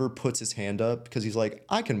receiver puts his hand up because he's like,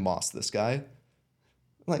 I can moss this guy?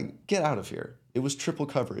 Like, get out of here. It was triple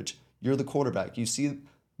coverage. You're the quarterback. You see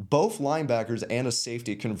both linebackers and a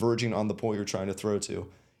safety converging on the point you're trying to throw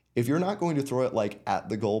to. If you're not going to throw it like at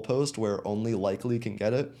the goalpost where only Likely can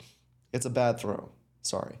get it, it's a bad throw.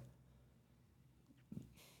 Sorry.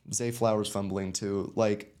 Zay Flowers fumbling too.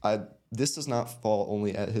 This does not fall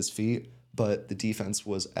only at his feet, but the defense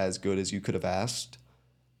was as good as you could have asked.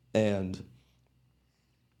 And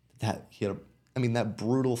that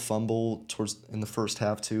brutal fumble in the first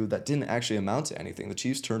half too, that didn't actually amount to anything. The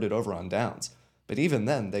Chiefs turned it over on downs. But even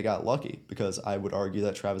then, they got lucky because I would argue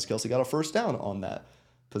that Travis Kelce got a first down on that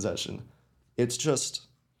possession. It's just,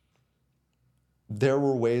 there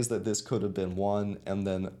were ways that this could have been won, and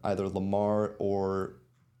then either Lamar or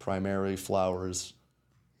primarily Flowers.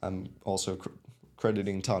 I'm also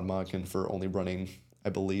crediting Todd Monken for only running, I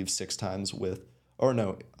believe, 8 times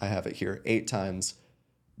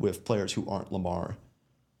with players who aren't Lamar.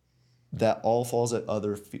 That all falls at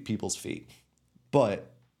other people's feet. But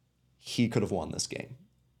he could have won this game.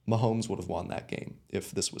 Mahomes would have won that game if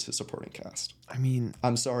this was his supporting cast. I mean,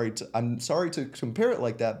 I'm sorry to compare it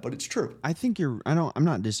like that, but it's true. I think I'm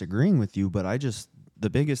not disagreeing with you, but the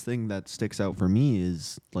biggest thing that sticks out for me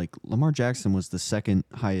is like Lamar Jackson was the second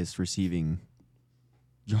highest receiving.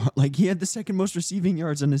 Like he had the second most receiving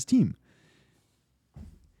yards on his team.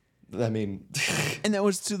 I mean, and that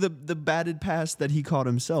was to the batted pass that he caught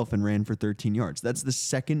himself and ran for 13 yards. That's the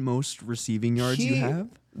second most receiving yards you have.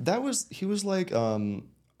 He was like,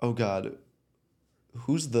 oh God,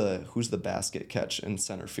 who's the basket catch in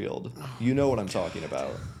center field? You know what I'm talking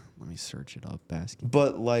about. Let me search it up, basket.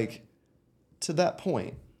 But like, to that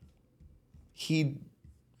point,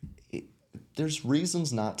 there's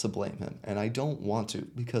reasons not to blame him, and I don't want to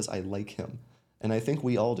because I like him. And I think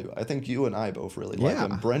we all do. I think you and I both really like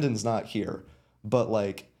him. Brendan's not here. But,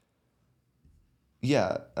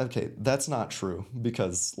 that's not true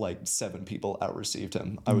because, 7 people out-received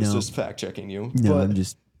him. I was just fact-checking you. No, I'm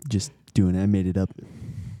just doing it. I made it up.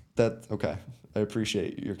 Okay. I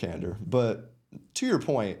appreciate your candor. But to your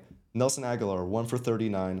point, Nelson Aguilar, 1 for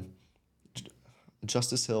 39.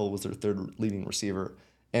 Justice Hill was their third leading receiver.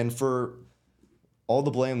 And for all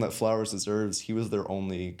the blame that Flowers deserves, he was their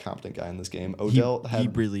only competent guy in this game. He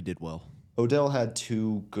really did well. Odell had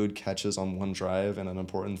 2 good catches on one drive and an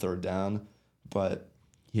important third down, but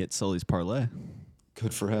he hit Sully's parlay.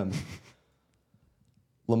 Good for him.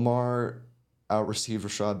 Lamar out-received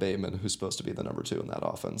Rashad Bateman, who's supposed to be the number 2 in that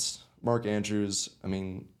offense. Mark Andrews,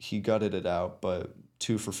 he gutted it out, but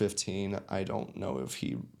 2 for 15. I don't know if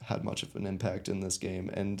he had much of an impact in this game.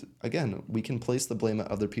 And again, we can place the blame at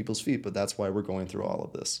other people's feet, but that's why we're going through all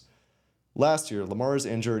of this. Last year, Lamar is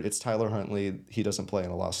injured. It's Tyler Huntley. He doesn't play in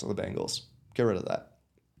a loss to the Bengals. Get rid of that.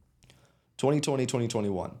 2020,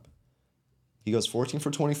 2021. He goes 14 for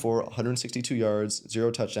 24, 162 yards, 0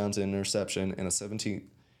 touchdowns, and interception, and a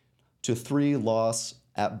 17-3 loss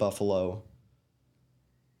at Buffalo.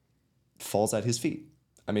 Falls at his feet.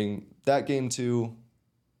 That game too,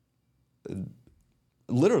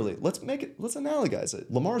 literally, let's analogize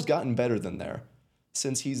it. Lamar's gotten better than there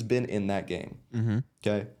since he's been in that game. Mm-hmm.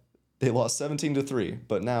 Okay? They lost 17-3,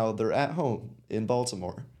 but now they're at home in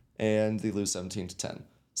Baltimore, and they lose 17-10.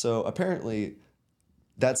 So apparently,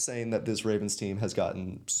 that's saying that this Ravens team has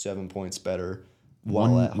gotten 7 points better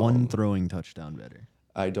while at home. One throwing touchdown better.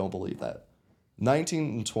 I don't believe that.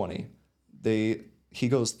 19-20, he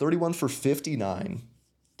goes 31 for 59,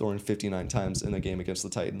 throwing 59 times in a game against the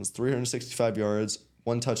Titans. 365 yards,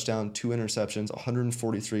 1 touchdown, 2 interceptions,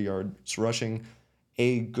 143 yards rushing.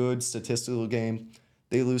 A good statistical game.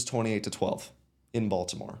 They lose 28-12. in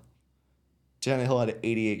Baltimore. Tannehill had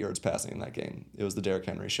 88 yards passing in that game. It was the Derrick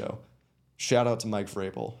Henry show. Shout out to Mike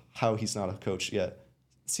Vrabel. How he's not a coach yet.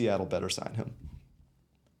 Seattle better sign him.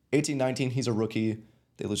 18-19, he's a rookie.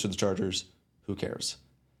 They lose to the Chargers. Who cares?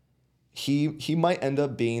 He might end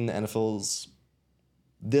up being this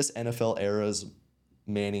NFL era's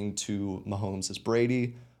Manning to Mahomes'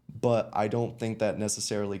 Brady, but I don't think that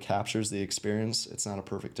necessarily captures the experience. It's not a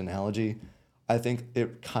perfect analogy. I think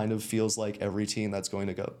it kind of feels like every team that's going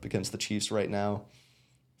to go up against the Chiefs right now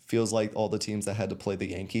feels like all the teams that had to play the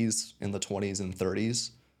Yankees in the 20s and 30s,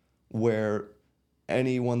 where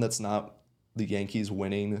anyone that's not the Yankees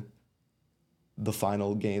winning the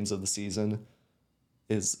final games of the season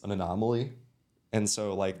is an anomaly. And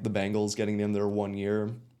so, like, the Bengals getting in there 1 year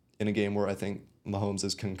in a game where I think Mahomes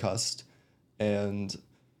is concussed, and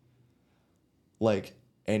like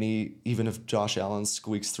even if Josh Allen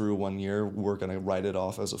squeaks through 1 year, we're going to write it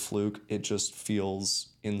off as a fluke. It just feels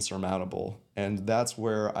insurmountable. And that's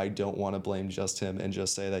where I don't want to blame just him and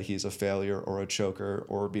just say that he's a failure or a choker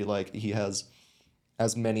or be like he has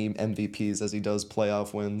as many MVPs as he does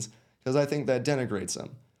playoff wins, because I think that denigrates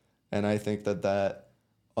him. And I think that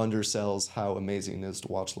undersells how amazing it is to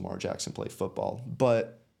watch Lamar Jackson play football.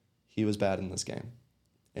 But he was bad in this game,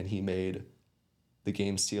 and he made the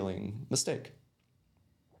game-stealing mistake.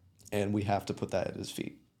 And we have to put that at his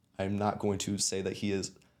feet. I'm not going to say that he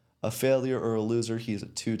is a failure or a loser. He's a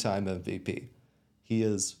 2-time MVP. He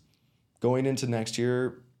is going into next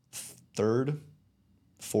year third,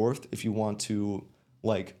 fourth, if you want to,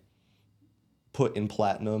 like, put in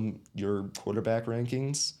platinum your quarterback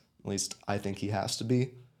rankings. At least I think he has to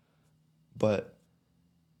be. But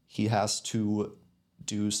he has to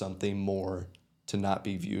do something more to not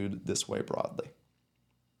be viewed this way broadly.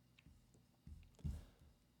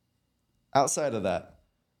 Outside of that,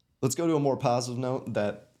 let's go to a more positive note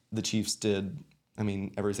that the Chiefs did,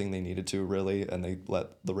 everything they needed to, really, and they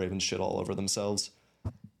let the Ravens shit all over themselves.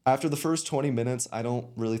 After the first 20 minutes, I don't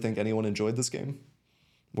really think anyone enjoyed this game,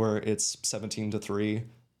 where it's 17-3,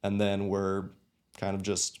 and then we're kind of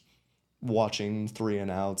just watching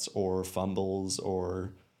 3-and-outs or fumbles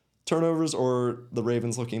or turnovers or the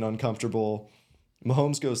Ravens looking uncomfortable.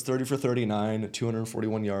 Mahomes goes 30 for 39,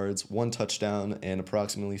 241 yards, 1 touchdown, and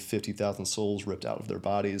approximately 50,000 souls ripped out of their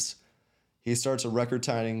bodies. He starts a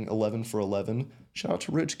record-tying 11 for 11. Shout out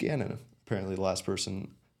to Rich Gannon, apparently the last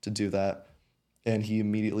person to do that. And he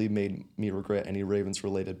immediately made me regret any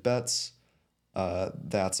Ravens-related bets.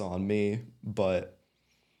 That's on me. But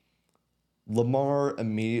Lamar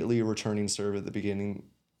immediately returning serve at the beginning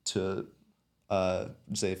to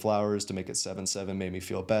Zay Flowers to make it 7-7 made me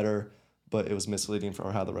feel better, but it was misleading for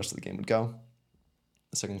how the rest of the game would go.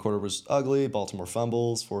 The second quarter was ugly. Baltimore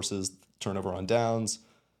fumbles, forces turnover on downs,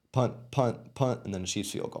 punt, and then a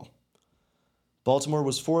Chiefs field goal. Baltimore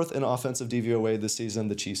was 4th in offensive DVOA this season,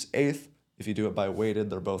 the Chiefs 8th. If you do it by weighted,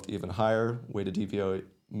 they're both even higher. Weighted DVOA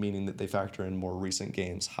meaning that they factor in more recent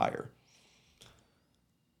games higher.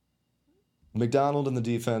 McDonald and the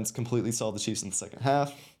defense completely saw the Chiefs in the second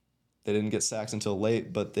half. They didn't get sacks until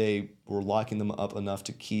late, but they were locking them up enough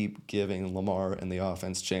to keep giving Lamar and the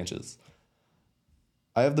offense chances.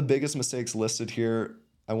 I have the biggest mistakes listed here.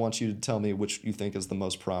 I want you to tell me which you think is the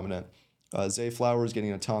most prominent. Zay Flowers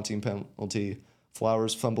getting a taunting penalty.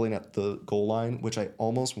 Flowers fumbling at the goal line, which I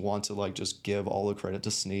almost want to just give all the credit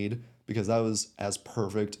to Snead, because that was as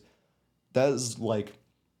perfect. That is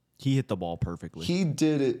he hit the ball perfectly. He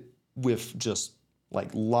did it with just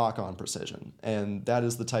lock-on precision. And that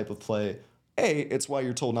is the type of play, A, it's why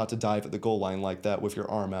you're told not to dive at the goal line like that with your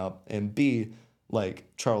arm out, and B,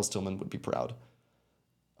 Charles Tillman would be proud.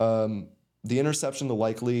 The interception to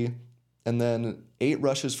Likely, and then 8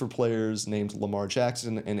 rushes for players named Lamar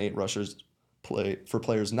Jackson and 8 rushes for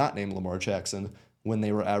players not named Lamar Jackson when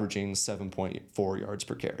they were averaging 7.4 yards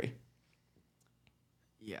per carry.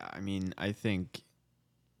 Yeah, I think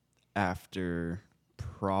after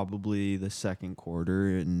probably the second quarter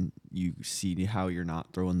and you see how you're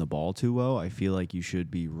not throwing the ball too well, I feel like you should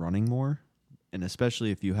be running more. And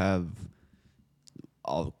especially if you have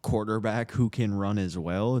a quarterback who can run as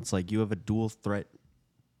well, it's like you have a dual threat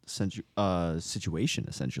situation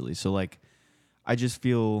essentially. So I just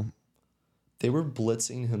feel they were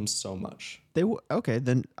blitzing him so much. They were okay.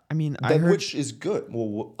 Then I heard, which is good.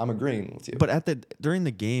 Well, I'm agreeing with you. But during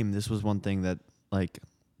the game, this was one thing that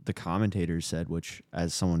the commentators said, which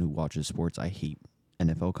as someone who watches sports, I hate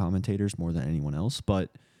NFL commentators more than anyone else.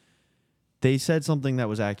 But they said something that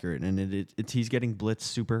was accurate, and he's getting blitzed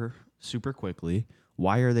super super quickly.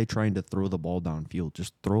 Why are they trying to throw the ball downfield?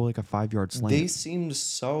 Just throw a 5-yard slant. They seemed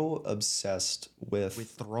so obsessed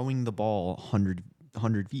with throwing the ball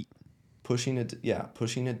 100 feet. pushing it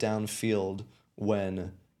downfield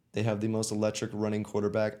when they have the most electric running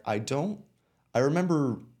quarterback. I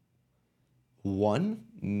remember one,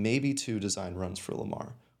 maybe two design runs for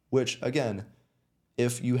Lamar, which again,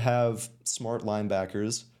 if you have smart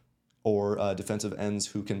linebackers or defensive ends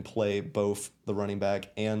who can play both the running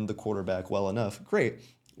back and the quarterback well enough, great.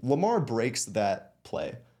 Lamar breaks that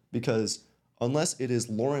play because unless it is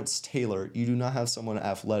Lawrence Taylor, you do not have someone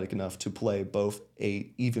athletic enough to play both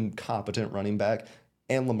a even competent running back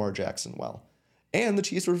and Lamar Jackson well. And the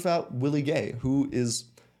Chiefs were without Willie Gay, who is,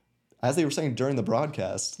 as they were saying during the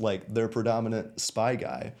broadcast, like their predominant spy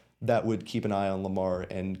guy that would keep an eye on Lamar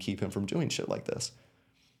and keep him from doing shit like this.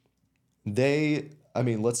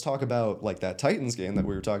 Let's talk about like that Titans game that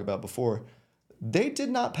we were talking about before. They did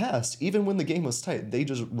not pass, even when the game was tight. They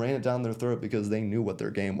just ran it down their throat because they knew what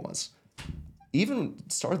their game was. Even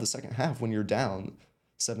start of the second half when you're down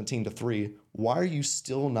 17-3, why are you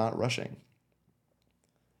still not rushing?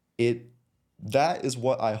 That is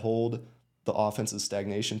what I hold the offense's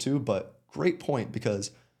stagnation to, but great point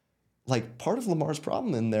because like part of Lamar's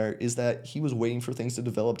problem in there is that he was waiting for things to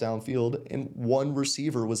develop downfield and one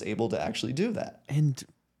receiver was able to actually do that. And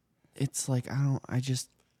it's like,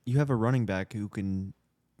 you have a running back who can,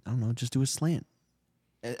 just do a slant.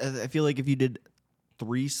 I feel like if you did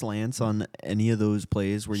 3 slants on any of those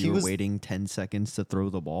plays where you were waiting 10 seconds to throw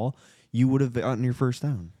the ball, you would have gotten your first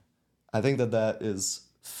down. I think that is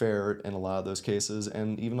fair in a lot of those cases.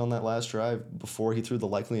 And even on that last drive, before he threw the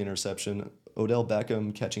likely interception, Odell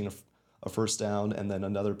Beckham catching a first down and then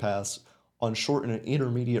another pass on short and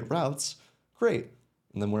intermediate routes, great.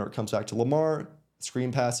 And then when it comes back to Lamar,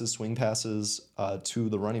 screen passes, swing passes to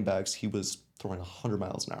the running backs, he was throwing 100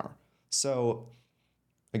 miles an hour. So,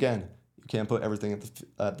 again, you can't put everything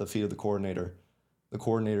at the feet of the coordinator. The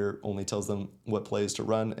coordinator only tells them what plays to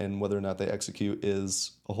run, and whether or not they execute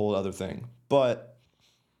is a whole other thing. But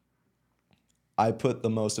I put the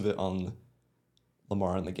most of it on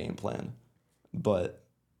Lamar and the game plan. But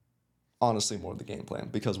honestly, more the game plan,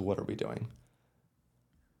 because what are we doing?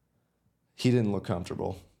 He didn't look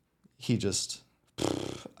comfortable.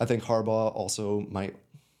 I think Harbaugh also might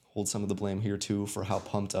hold some of the blame here too for how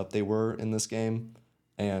pumped up they were in this game.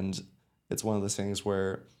 And it's one of those things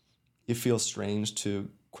where it feels strange to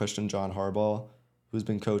question John Harbaugh, who's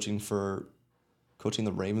been coaching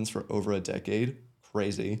the Ravens for over a decade.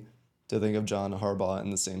 Crazy to think of John Harbaugh in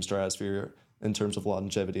the same stratosphere in terms of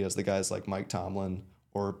longevity as the guys like Mike Tomlin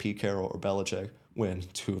or Pete Carroll or Belichick, when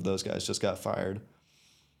 2 of those guys just got fired.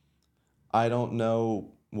 I don't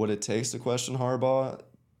know what it takes to question Harbaugh.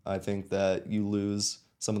 I think that you lose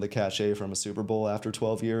some of the cachet from a Super Bowl after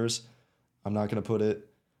 12 years. I'm not going to put it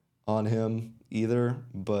on him either,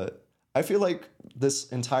 but I feel like this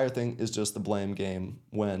entire thing is just the blame game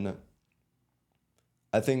when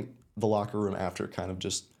I think the locker room after kind of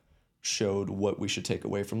just showed what we should take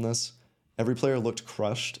away from this. Every player looked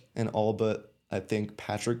crushed, and all but I think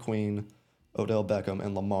Patrick Queen, Odell Beckham,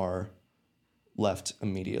 and Lamar left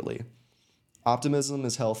immediately. Optimism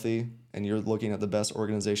is healthy, and you're looking at the best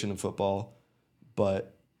organization in football,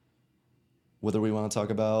 but whether we want to talk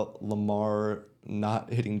about Lamar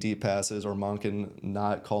not hitting deep passes or Monken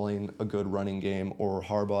not calling a good running game or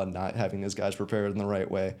Harbaugh not having his guys prepared in the right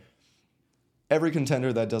way, every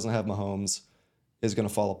contender that doesn't have Mahomes is going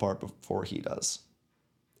to fall apart before he does.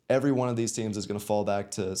 Every one of these teams is going to fall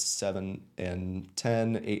back to 7-10,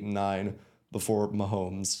 8-9 before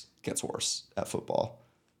Mahomes gets worse at football.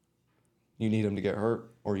 You need him to get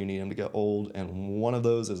hurt or you need him to get old, and one of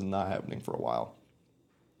those is not happening for a while.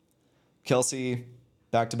 Kelsey,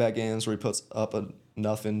 back-to-back games where he puts up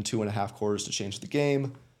enough in 2.5 quarters to change the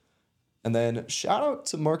game. And then shout out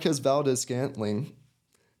to Marquez Valdez-Scantling,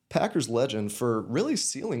 Packers legend, for really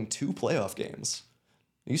sealing 2 playoff games.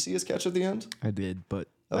 You see his catch at the end? I did, but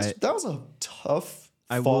that was a tough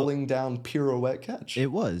falling down pirouette catch.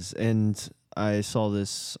 It was, and I saw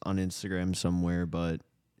this on Instagram somewhere, but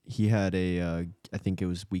he had I think it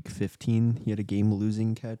was week 15, he had a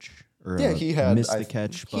game-losing catch. He had missed the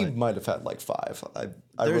catch. He might have had like 5.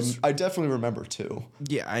 I definitely remember 2.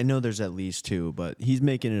 Yeah, I know there's at least 2, but he's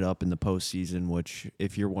making it up in the postseason, which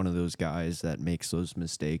if you're one of those guys that makes those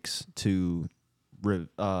mistakes to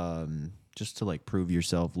just to like prove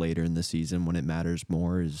yourself later in the season when it matters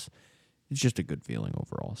more, it's just a good feeling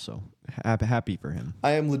overall. So happy for him.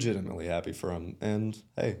 I am legitimately happy for him. And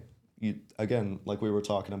hey, again, like we were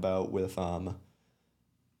talking about with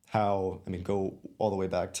go all the way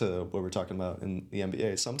back to what we're talking about in the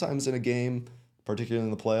NBA. Sometimes in a game, particularly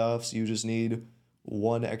in the playoffs, you just need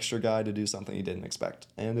one extra guy to do something you didn't expect.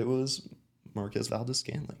 And it was Marquez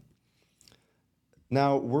Valdez-Scantling.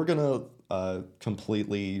 Now, we're going to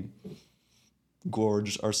completely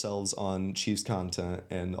gorge ourselves on Chiefs content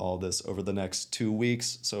and all this over the next 2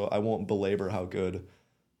 weeks, so I won't belabor how good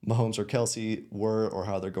Mahomes or Kelsey were or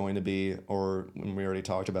how they're going to be, or when we already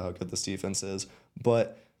talked about how good this defense is.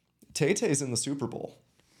 But Tay-Tay's in the Super Bowl.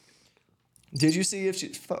 Did you see if she...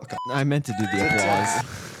 Fuck. I meant to do the applause.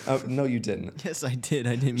 Oh, no, you didn't. Yes, I did.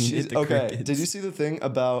 I didn't mean to hit the okay, crickets. did you see the thing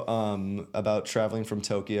about traveling from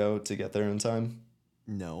Tokyo to get there in time?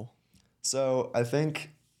 No. So I think...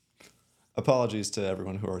 Apologies to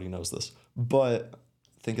everyone who already knows this, but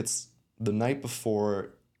I think it's the night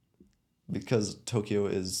before, because Tokyo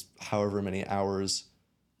is however many hours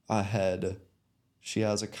ahead, she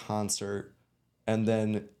has a concert, and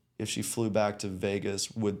then if she flew back to Vegas,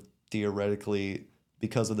 would theoretically,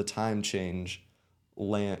 because of the time change,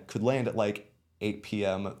 could land at like 8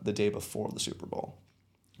 p.m. the day before the Super Bowl.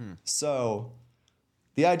 So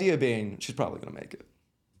the idea being she's probably going to make it.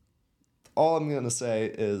 All I'm going to say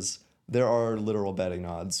is there are literal betting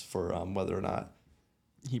odds for whether or not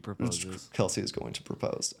He proposes. Kelsey is going to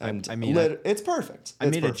propose. And I mean, it's perfect. I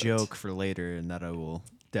It's made perfect. a joke for later, and that I will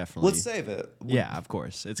definitely... Let's save it. Yeah, of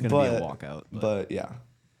course. It's going to be a walkout. But yeah.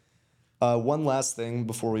 One last thing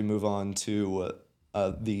before we move on to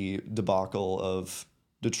the debacle of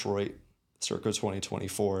Detroit circa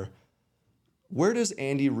 2024. Where does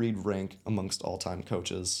Andy Reid rank amongst all-time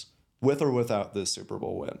coaches, with or without this Super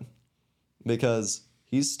Bowl win? Because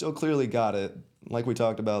he's still clearly got it. Like we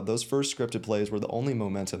talked about, those first scripted plays were the only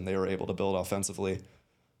momentum they were able to build offensively.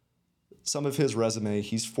 Some of his resume,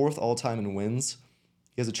 he's 4th all-time in wins.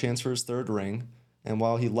 He has a chance for his 3rd ring. And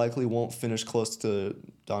while he likely won't finish close to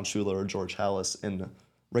Don Shula or George Halas in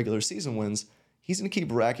regular season wins, he's going to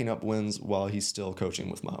keep racking up wins while he's still coaching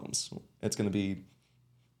with Mahomes. It's going to be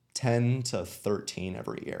 10 to 13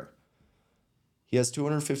 every year. He has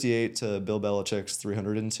 258 to Bill Belichick's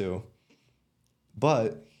 302.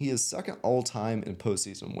 But he is 2nd all-time in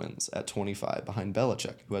postseason wins at 25 behind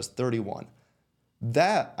Belichick, who has 31.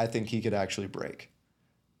 That, I think he could actually break.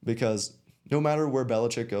 Because no matter where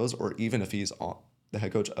Belichick goes, or even if he's the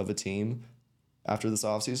head coach of a team after this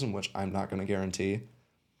offseason, which I'm not going to guarantee,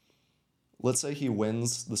 let's say he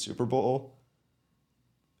wins the Super Bowl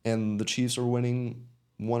and the Chiefs are winning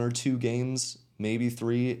 1 or 2 games, maybe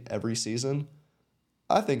 3 every season,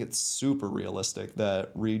 I think it's super realistic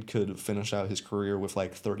that Reid could finish out his career with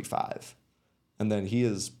like 35. And then he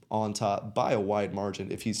is on top by a wide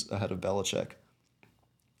margin if he's ahead of Belichick.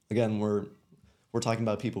 Again, we're talking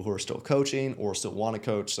about people who are still coaching or still want to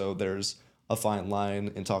coach, so there's a fine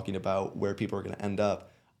line in talking about where people are going to end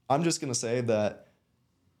up. I'm just going to say that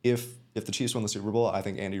if the Chiefs win the Super Bowl, I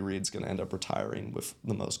think Andy Reid's going to end up retiring with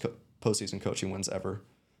the most postseason coaching wins ever.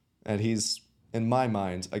 And he's... In my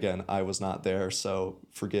mind, again, I was not there, so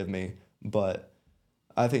forgive me, but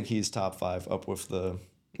I think he's top 5 up with the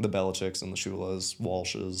Belichicks and the Shulas,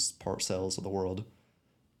 Walshes, Parcells of the world.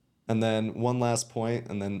 And then one last point,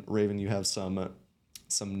 and then Raven, you have some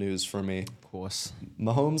news for me. Of course.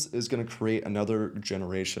 Mahomes is going to create another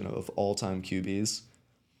generation of all-time QBs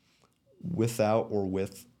without or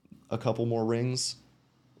with a couple more rings.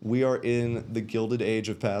 We are in the Gilded Age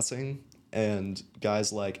of passing. And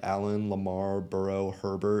guys like Allen, Lamar, Burrow,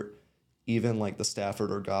 Herbert, even like the Stafford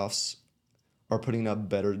or Goffs are putting up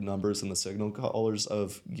better numbers than the signal callers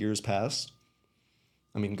of years past.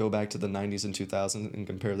 I mean, go back to the 90s and 2000s and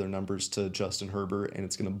compare their numbers to Justin Herbert, and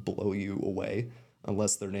it's going to blow you away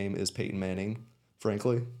unless their name is Peyton Manning,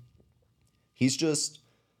 frankly. Mahomes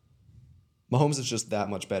is just that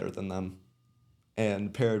much better than them.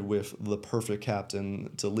 And paired with the perfect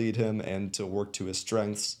captain to lead him and to work to his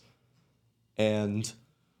strengths. And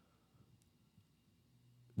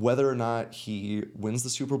whether or not he wins the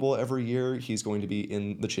Super Bowl every year, he's going to be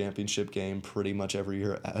in the championship game pretty much every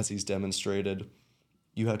year, as he's demonstrated.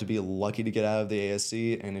 You have to be lucky to get out of the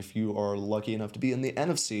AFC, and if you are lucky enough to be in the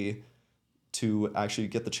NFC to actually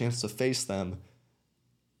get the chance to face them,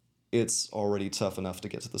 it's already tough enough to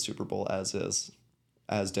get to the Super Bowl as is,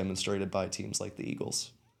 as demonstrated by teams like the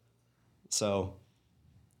Eagles. So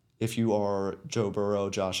if you are Joe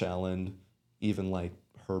Burrow, Josh Allen, even like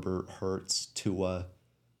Herbert, Hurts, Tua.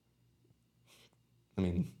 I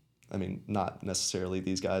mean, not necessarily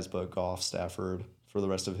these guys, but Goff, Stafford for the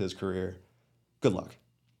rest of his career. Good luck.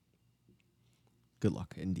 Good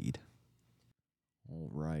luck, indeed.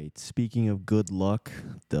 All right. Speaking of good luck,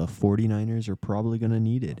 the 49ers are probably going to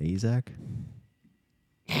need it, Zach?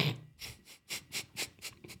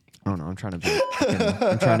 I don't know. I'm trying to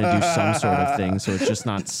do some sort of thing so it's just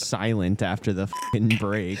not silent after the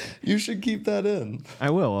break. You should keep that in.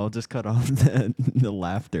 I will. I'll just cut off the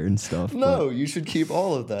laughter and stuff. No, you should keep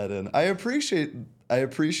all of that in. I appreciate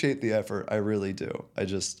the effort. I really do.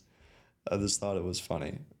 I just thought it was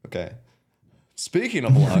funny. Okay. Speaking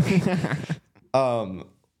of luck,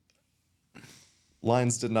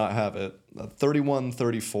 Lions did not have it.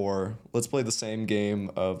 31-34. Let's play the same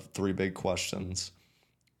game of three big questions.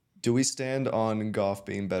 Do we stand on Goff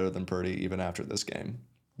being better than Purdy even after this game?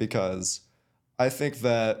 Because I think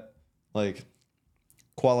that, like,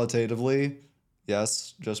 qualitatively,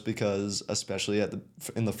 yes, just because, especially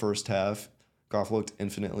in the first half, Goff looked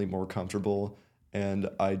infinitely more comfortable, and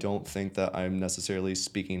I don't think that I'm necessarily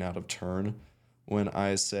speaking out of turn when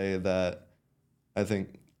I say that I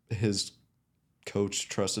think his coach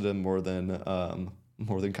trusted him more than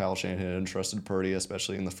Kyle Shanahan trusted Purdy,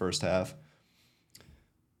 especially in the first half.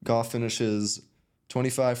 Goff finishes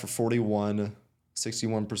 25 for 41,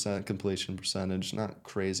 61% completion percentage. Not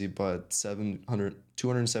crazy, but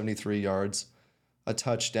 273 yards, a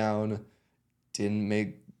touchdown, didn't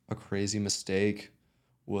make a crazy mistake,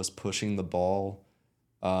 was pushing the ball,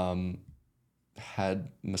 had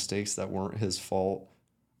mistakes that weren't his fault.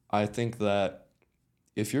 I think that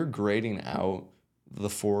if you're grading out the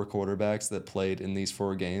four quarterbacks that played in these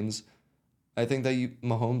four games, I think that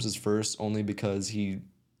Mahomes is first only because he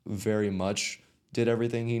very much did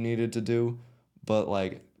everything he needed to do. But,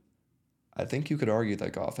 like, I think you could argue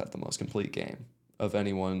that Goff had the most complete game of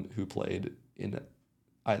anyone who played in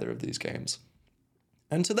either of these games.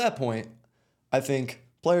 And to that point, I think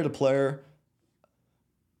player to player,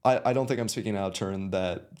 I don't think I'm speaking out of turn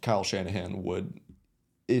that Kyle Shanahan would,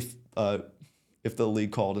 if the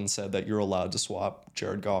league called and said that you're allowed to swap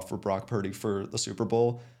Jared Goff for Brock Purdy for the Super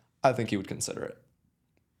Bowl, I think he would consider it.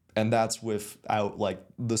 And that's without, like,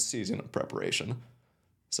 the season of preparation.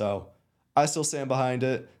 So I still stand behind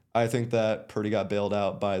it. I think that Purdy got bailed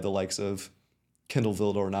out by the likes of Kendall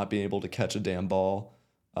Vildor not being able to catch a damn ball,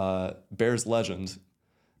 Bears legend,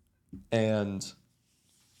 and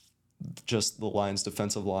just the Lions'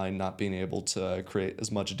 defensive line not being able to create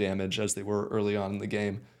as much damage as they were early on in the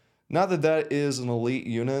game. Not that that is an elite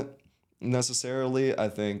unit necessarily. I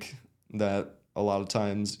think that a lot of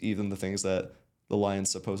times even the things that the Lions'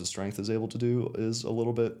 supposed strength is able to do is a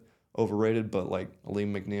little bit overrated, but, like,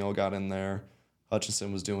 Aleem McNeil got in there.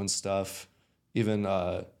 Hutchinson was doing stuff. Even,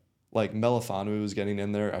 like, Melifanu was getting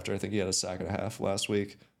in there after I think he had a sack and a half last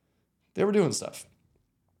week. They were doing stuff.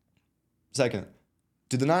 Second,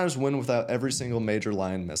 did the Niners win without every single major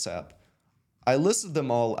Lion mishap? I listed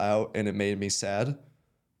them all out, and it made me sad.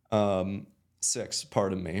 6,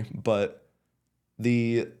 pardon me. But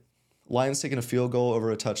the Lions taking a field goal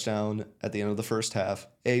over a touchdown at the end of the first half,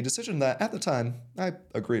 a decision that, at the time, I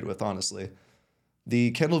agreed with, honestly.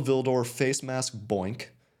 The Kendall Vildor face mask boink,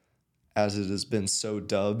 as it has been so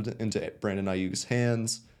dubbed, into Brandon Ayuk's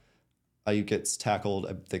hands. Ayuk gets tackled,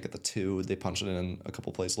 I think, at the 2. They punch it in a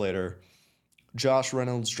couple plays later. Josh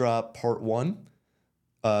Reynolds drop part 1.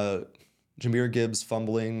 Jahmyr Gibbs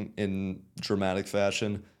fumbling in dramatic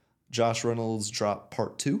fashion. Josh Reynolds drop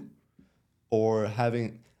part 2. Or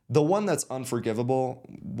having the one that's unforgivable,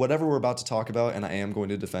 whatever we're about to talk about, and I am going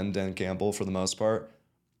to defend Dan Campbell for the most part,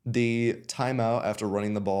 the timeout after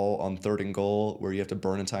running the ball on 3rd and goal where you have to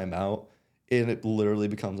burn a timeout, and it literally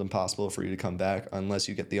becomes impossible for you to come back unless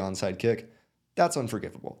you get the onside kick, that's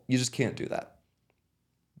unforgivable. You just can't do that.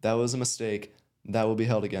 That was a mistake. That will be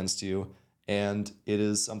held against you, and it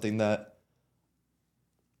is something that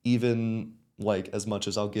even, like, as much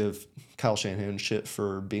as I'll give Kyle Shanahan shit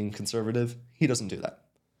for being conservative, he doesn't do that.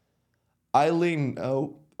 I lean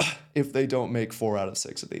no if they don't make 4 out of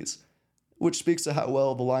 6 of these, which speaks to how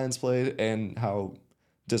well the Lions played and how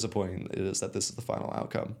disappointing it is that this is the final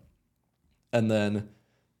outcome. And then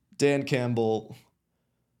Dan Campbell,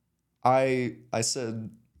 I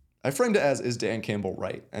framed it as, is Dan Campbell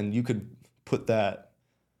right? And you could put that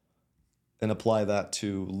and apply that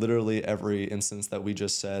to literally every instance that we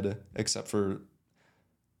just said, except for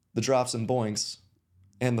the drops and boinks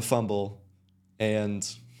and the fumble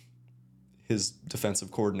and his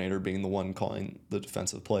defensive coordinator being the one calling the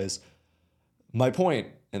defensive plays. My point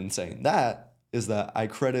in saying that is that I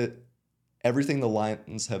credit everything the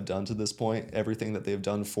Lions have done to this point, everything that they've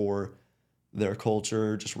done for their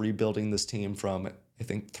culture, just rebuilding this team from, I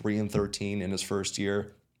think, 3-13 in his first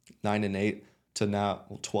year, 9-8 to now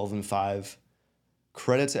 12-5.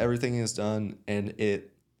 Credit to everything he's done, and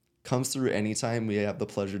it comes through anytime we have the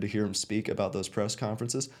pleasure to hear him speak about those press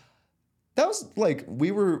conferences. That was like we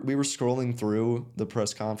were scrolling through the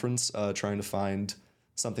press conference, trying to find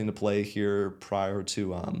something to play here prior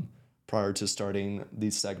to starting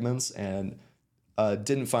these segments, and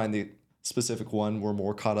didn't find the specific one. We're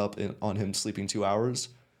more caught up on him sleeping 2 hours,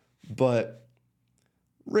 but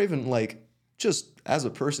Raven, like, just as a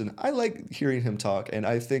person, I like hearing him talk, and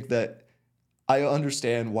I think that I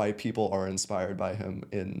understand why people are inspired by him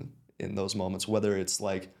in those moments, whether it's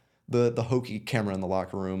like the hokey camera in the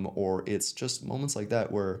locker room or it's just moments like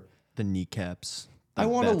that where The kneecaps. I That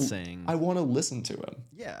want to saying. I want to listen to him.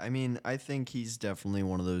 Yeah, I mean, I think he's definitely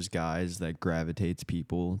one of those guys that gravitates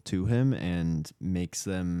people to him and makes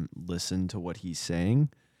them listen to what he's saying.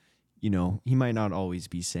 You know, he might not always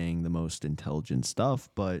be saying the most intelligent stuff,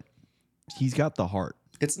 but he's got the heart.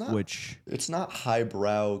 It's not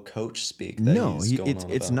highbrow coach speak that he's going on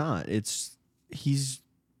it's about. not.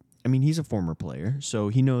 I mean, he's a former player, so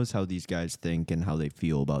he knows how these guys think and how they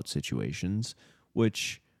feel about situations,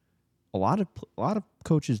 which a lot of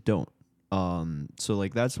coaches don't. So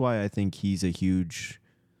like that's why I think he's a huge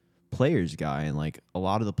players guy, and like a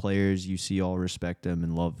lot of the players you see all respect him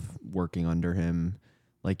and love working under him.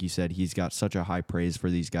 Like you said, he's got such a high praise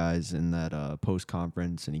for these guys in that post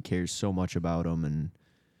conference, and he cares so much about them. And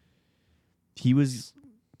he was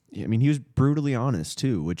brutally honest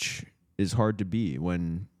too, which is hard to be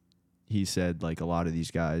when he said like a lot of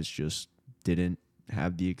these guys just didn't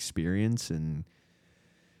have the experience and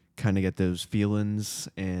kind of get those feelings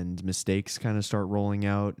and mistakes kind of start rolling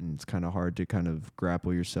out, and it's kind of hard to kind of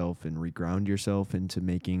grapple yourself and reground yourself into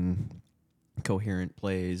making coherent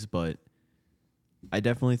plays. But I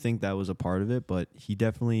definitely think that was a part of it, but he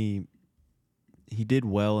did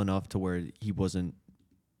well enough to where he wasn't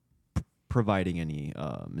providing any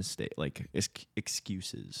mistake like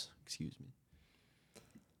excuses. Excuse me.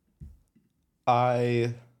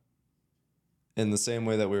 In the same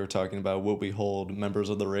way that we were talking about what we hold members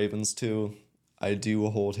of the Ravens to, I do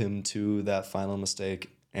hold him to that final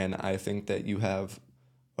mistake, and I think that you have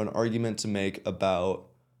an argument to make about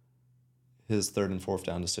his third and fourth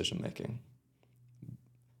down decision making.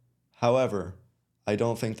 However, I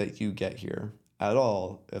don't think that you get here at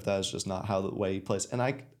all if that is just not how the way he plays. And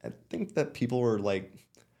I think that people were like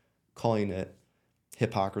calling it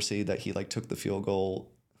hypocrisy that he like took the field goal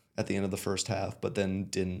at the end of the first half, but then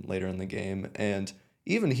didn't later in the game. And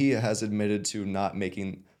even he has admitted to not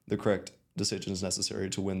making the correct decisions necessary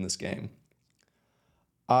to win this game.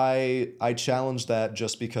 I challenge that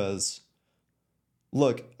just because,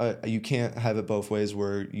 look, you can't have it both ways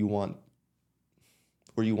where you want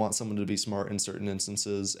someone to be smart in certain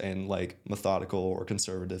instances and like methodical or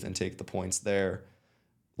conservative and take the points there.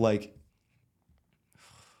 Like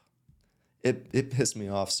it pissed me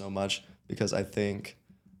off so much because I think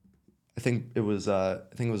it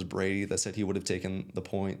was Brady that said he would have taken the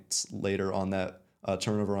points later on that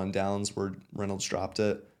turnover on downs where Reynolds dropped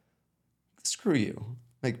it. Screw you.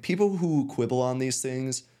 Like people who quibble on these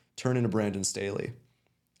things turn into Brandon Staley,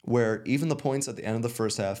 where even the points at the end of the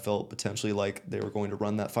first half felt potentially like they were going to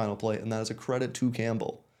run that final play, and that is a credit to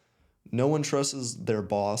Campbell. No one trusts their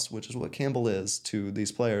boss, which is what Campbell is to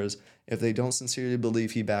these players, if they don't sincerely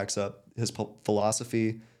believe he backs up his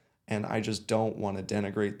philosophy, and I just don't want to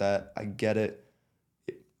denigrate that. I get it.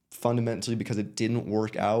 Fundamentally, because it didn't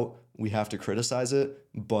work out, we have to criticize it,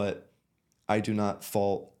 but I do not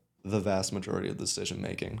fault the vast majority of the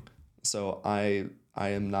decision-making. So I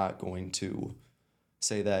am not going to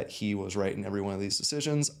say that he was right in every one of these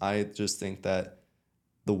decisions. I just think that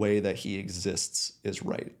the way that he exists is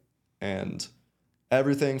right. And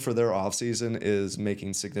everything for their offseason is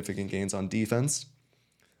making significant gains on defense.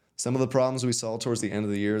 Some of the problems we saw towards the end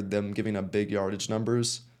of the year, them giving up big yardage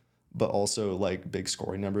numbers, but also like big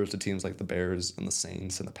scoring numbers to teams like the Bears and the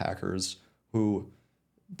Saints and the Packers, who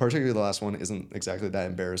particularly the last one isn't exactly that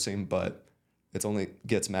embarrassing, but it's only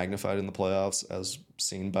gets magnified in the playoffs as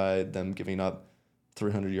seen by them giving up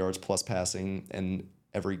 300 yards plus passing in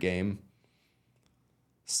every game,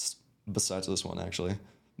 besides this one, actually.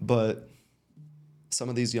 But some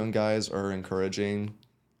of these young guys are encouraging.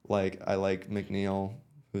 Like, I like McNeil,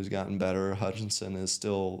 who's gotten better. Hutchinson is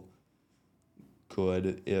still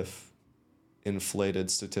good, if inflated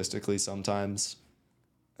statistically sometimes.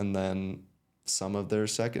 And then some of their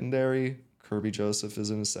secondary, Kirby Joseph is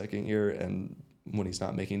in his second year, and when he's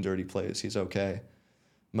not making dirty plays, he's okay.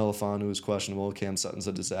 Melifanu is questionable. Cam Sutton's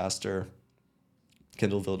a disaster.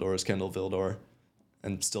 Kendall Vildor is Kendall Vildor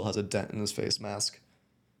and still has a dent in his face mask.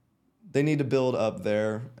 They need to build up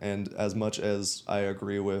there, and as much as I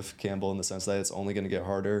agree with Campbell in the sense that it's only going to get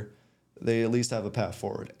harder, they at least have a path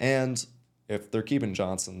forward. And if they're keeping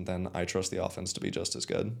Johnson, then I trust the offense to be just as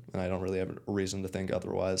good, and I don't really have a reason to think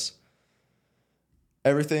otherwise.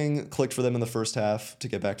 Everything clicked for them in the first half to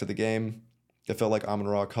get back to the game. It felt like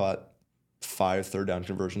Amon-Ra caught 5 third down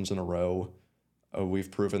conversions in a row.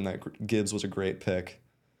 We've proven that Gibbs was a great pick,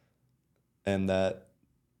 and that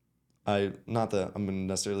I'm going to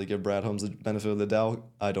necessarily give Brad Holmes the benefit of the doubt.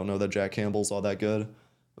 I don't know that Jack Campbell's all that good,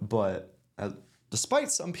 but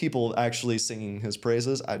despite some people actually singing his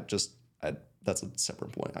praises, that's a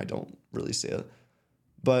separate point. I don't really see it.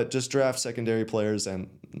 But just draft secondary players and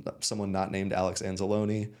someone not named Alex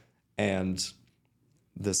Anzalone, and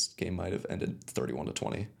this game might have ended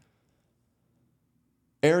 31-20.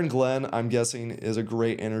 Aaron Glenn, I'm guessing, is a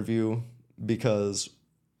great interview because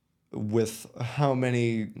with how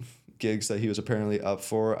many gigs that he was apparently up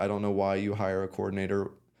for, I don't know why you hire a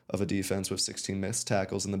coordinator of a defense with 16 missed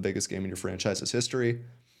tackles in the biggest game in your franchise's history.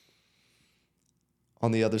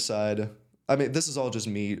 On the other side, I mean, this is all just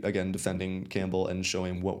me, again, defending Campbell and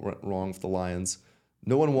showing what went wrong with the Lions.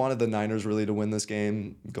 No one wanted the Niners really to win this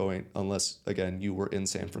game, unless, again, you were in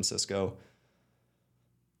San Francisco.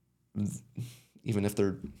 Even if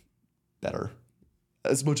they're better.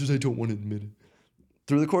 As much as I don't want to admit it.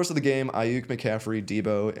 Through the course of the game, Ayuk, McCaffrey,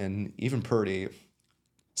 Debo, and even Purdy,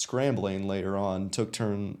 scrambling later on, took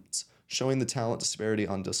turns showing the talent disparity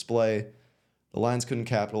on display. The Lions couldn't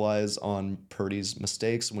capitalize on Purdy's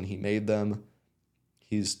mistakes when he made them.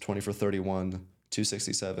 He's 20 for 31,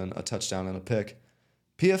 267, a touchdown and a pick.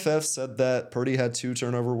 PFF said that Purdy had 2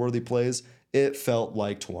 turnover-worthy plays. It felt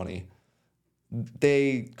like 20.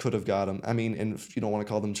 They could have got him. I mean, and if you don't want to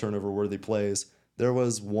call them turnover-worthy plays, there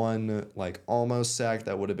was one almost sack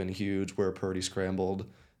that would have been huge where Purdy scrambled.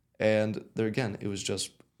 And there again, it was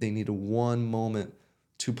just they needed one moment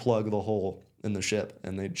to plug the hole in the ship,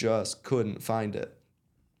 and they just couldn't find it.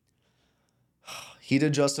 He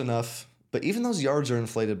did just enough, but even those yards are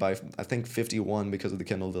inflated by, I think, 51 because of the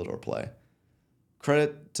Kendall Vildor play.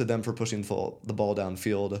 Credit to them for pushing the ball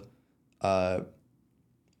downfield.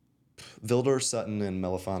 Vildor, Sutton, and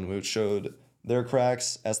Melifonwu showed their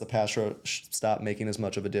cracks as the pass rush stopped making as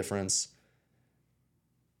much of a difference.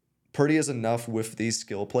 Purdy is enough with these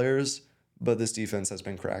skill players, but this defense has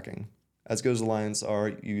been cracking. As good as the Lions are,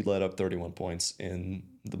 you let up 31 points in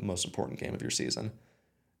the most important game of your season.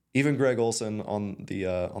 Even Greg Olsen on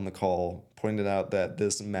the call pointed out that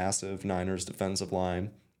this massive Niners defensive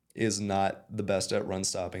line is not the best at run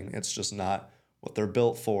stopping. It's just not what they're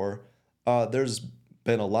built for. There's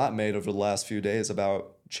been a lot made over the last few days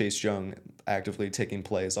about Chase Young actively taking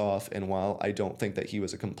plays off, and while I don't think that he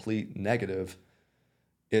was a complete negative,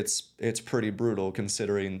 it's pretty brutal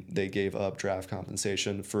considering they gave up draft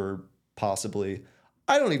compensation for possibly,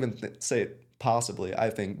 I don't even say possibly, I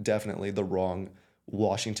think definitely the wrong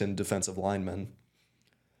Washington defensive lineman.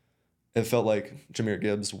 It felt like Jahmyr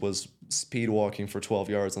Gibbs was speed walking for 12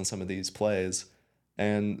 yards on some of these plays,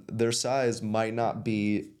 and their size might not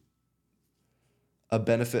be a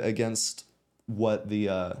benefit against what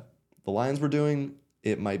the Lions were doing.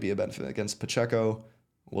 It might be a benefit against Pacheco.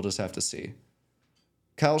 We'll just have to see.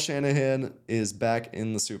 Kyle Shanahan is back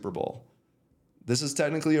in the Super Bowl. This is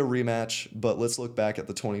technically a rematch, but let's look back at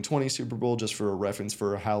the 2020 Super Bowl just for a reference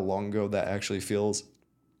for how long ago that actually feels.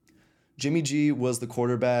 Jimmy G was the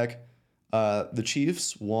quarterback. The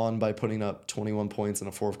Chiefs won by putting up 21 points in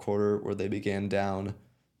a fourth quarter where they began down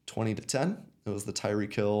 20-10. It was the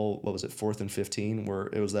Tyreek Hill, 4th and 15, where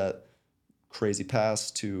it was that crazy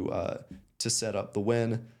pass to set up the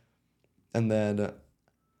win. And then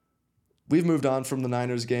we've moved on from the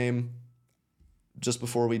Niners game. Just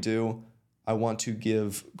before we do, I want to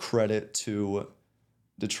give credit to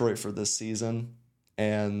Detroit for this season.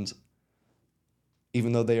 And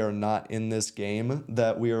even though they are not in this game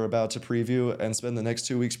that we are about to preview and spend the next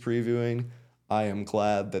 2 weeks previewing, I am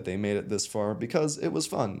glad that they made it this far because it was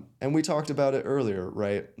fun. And we talked about it earlier,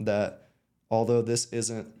 right? That although this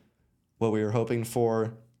isn't what we were hoping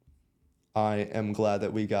for, I am glad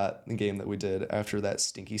that we got the game that we did after that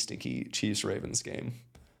stinky Chiefs-Ravens game.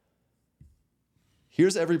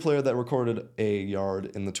 Here's every player that recorded a yard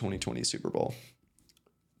in the 2020 Super Bowl.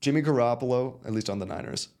 Jimmy Garoppolo, at least on the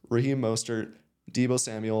Niners. Raheem Mostert, Deebo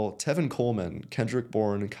Samuel, Tevin Coleman, Kendrick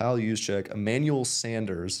Bourne, Kyle Juszczyk, Emmanuel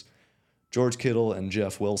Sanders, George Kittle, and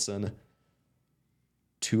Jeff Wilson.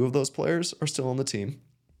 2 of those players are still on the team.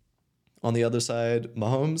 On the other side,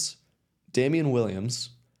 Mahomes, Damian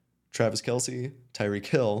Williams, Travis Kelce, Tyreek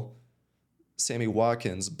Hill, Sammy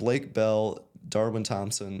Watkins, Blake Bell, Darwin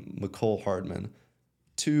Thompson, McCole Hardman.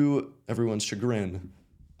 To everyone's chagrin,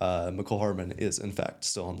 McCole Hardman is, in fact,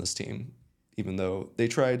 still on this team, even though they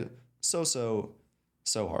tried so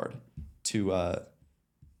hard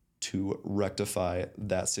to rectify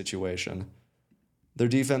that situation. Their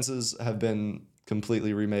defenses have been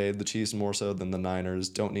completely remade. The Chiefs more so than the Niners.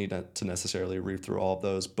 Don't need to necessarily read through all of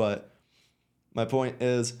those, but my point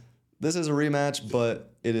is this is a rematch,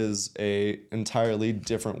 but it is a entirely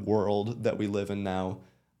different world that we live in now.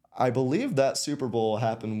 I believe that Super Bowl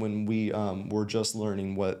happened when we were just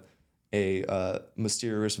learning what a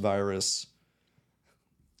mysterious virus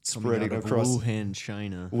spreading across Wuhan,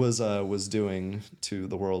 China. was doing to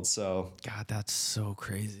the world. So God, that's so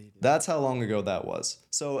crazy. Dude. that's how long ago that was.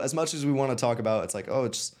 So as much as we want to talk about, it's like, oh,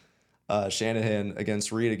 it's Shanahan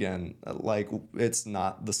against Reed again. Like, it's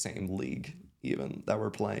not the same league even that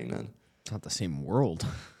we're playing in. It's not the same world.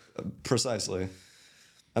 Precisely.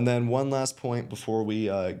 And then one last point before we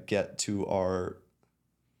get to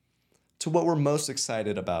what we're most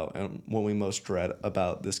excited about and what we most dread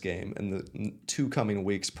about this game in the 2 coming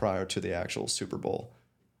weeks prior to the actual Super Bowl.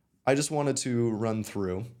 I just wanted to run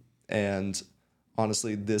through, and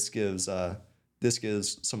honestly, this gives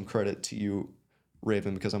some credit to you,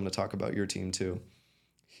 Raven, because I'm going to talk about your team too.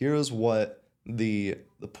 Here's what the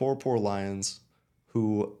poor Lions,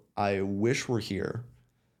 who I wish were here,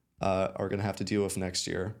 are going to have to deal with next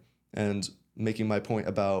year. And making my point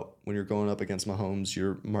about when you're going up against Mahomes,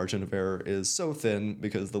 your margin of error is so thin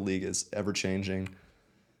because the league is ever changing.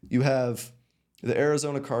 You have the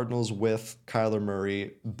Arizona Cardinals with Kyler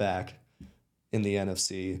Murray back in the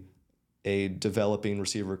NFC, a developing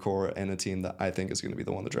receiver core, and a team that I think is going to be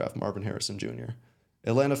the one to draft Marvin Harrison Jr.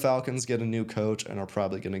 Atlanta Falcons get a new coach and are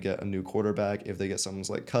probably going to get a new quarterback. If they get someone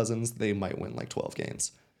like Cousins, they might win like 12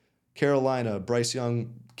 games. Carolina, Bryce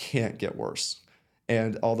Young can't get worse.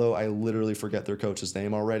 And although I literally forget their coach's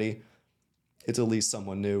name already, it's at least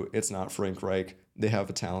someone new. It's not Frank Reich. They have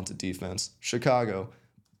a talented defense. Chicago,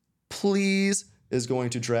 please, is going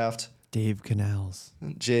to draft Dave Canales.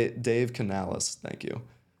 Dave Canales, thank you,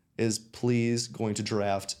 is please going to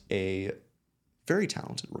draft a very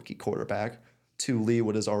talented rookie quarterback to lead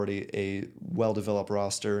what is already a well-developed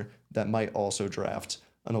roster that might also draft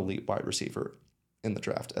an elite wide receiver in the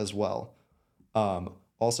draft as well.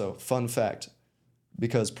 Also, fun fact,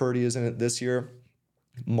 because Purdy is in it this year,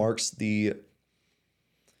 marks the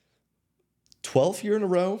 12th year in a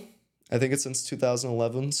row, I think it's since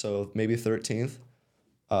 2011, so maybe 13th,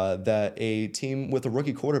 that a team with a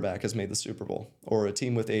rookie quarterback has made the Super Bowl, or a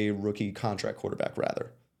team with a rookie contract quarterback,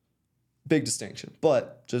 rather. Big distinction,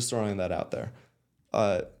 but just throwing that out there.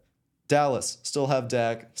 Dallas still have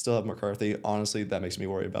Dak, still have McCarthy. Honestly, that makes me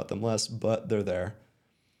worry about them less, but they're there.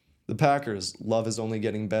 The Packers, Love is only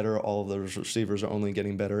getting better. All of those receivers are only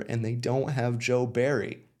getting better, and they don't have Joe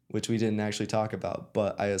Barry, which we didn't actually talk about,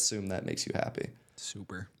 but I assume that makes you happy.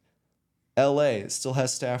 Super. LA still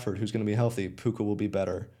has Stafford, who's going to be healthy. Puka will be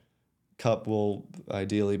better. Kupp will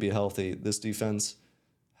ideally be healthy. This defense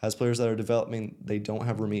has players that are developing. They don't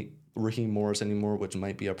have Raheem Morris anymore, which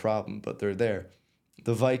might be a problem, but they're there.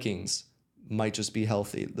 The Vikings might just be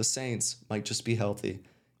healthy. The Saints might just be healthy.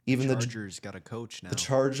 Even the Chargers got a coach now. The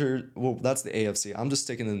Chargers, well, that's the AFC. I'm just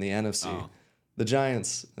sticking in the NFC. Oh. The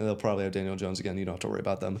Giants, they'll probably have Daniel Jones again. You don't have to worry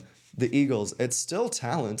about them. The Eagles, it's still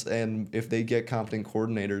talent, and if they get competent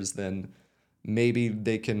coordinators, then maybe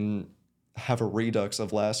they can have a redux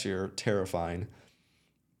of last year. Terrifying.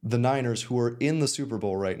 The Niners, who are in the Super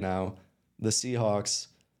Bowl right now. The Seahawks,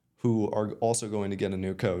 who are also going to get a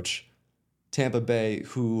new coach. Tampa Bay,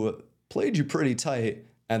 who played you pretty tight.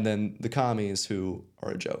 And then the Commies, who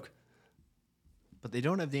are a joke. But they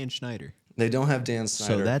don't have Dan Snyder. They don't have Dan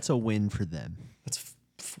Snyder. So that's a win for them. That's,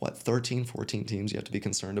 13, 14 teams you have to be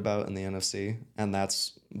concerned about in the NFC. And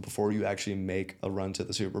that's before you actually make a run to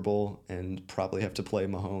the Super Bowl and probably have to play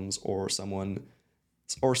Mahomes or someone,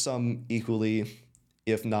 or some equally,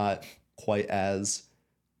 if not quite as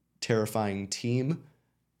terrifying team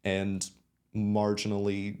and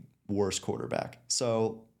marginally worse quarterback.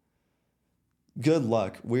 So good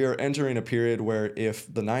luck. We are entering a period where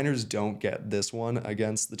if the Niners don't get this one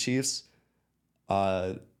against the Chiefs,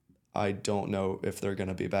 I don't know if they're going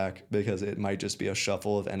to be back, because it might just be a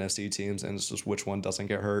shuffle of NFC teams and it's just which one doesn't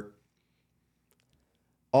get hurt.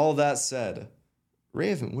 All that said,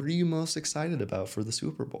 Raven, what are you most excited about for the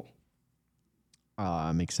Super Bowl?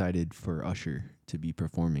 I'm excited for Usher to be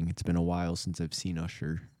performing. It's been a while since I've seen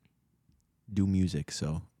Usher do music,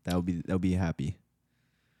 so that'll be happy.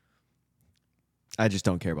 I just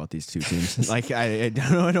don't care about these two teams. Like, I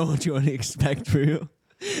don't know what you want to expect for you.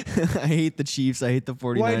 I hate the Chiefs. I hate the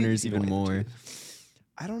 49ers even more.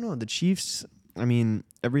 I don't know. The Chiefs, I mean,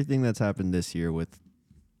 everything that's happened this year with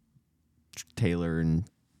Taylor and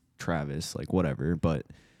Travis, like, whatever. But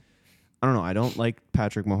I don't know. I don't like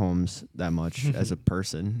Patrick Mahomes that much as a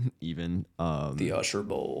person, even. The Usher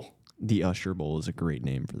Bowl. The Usher Bowl is a great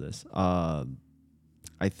name for this.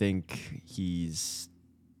 I think he's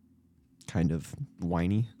kind of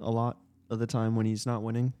whiny a lot of the time when he's not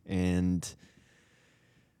winning, and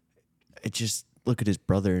it just look at his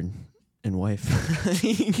brother and wife.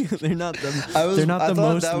 They're not the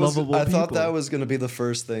most lovable people. I thought that was going to be the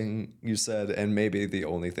first thing you said, and maybe the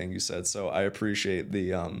only thing you said. So I appreciate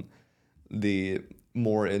the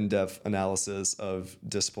more in-depth analysis of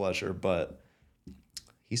displeasure, but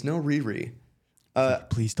he's no Riri.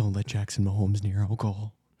 Please don't let Jackson Mahomes near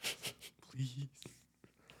alcohol. Please.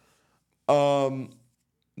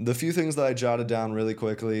 The few things that I jotted down really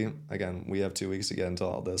quickly, again, we have 2 weeks to get into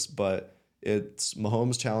all this, but it's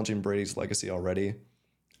Mahomes challenging Brady's legacy already.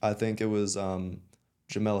 I think it was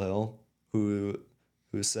Jamel Hill who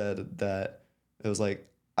said that it was like,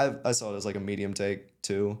 I saw it as like a medium take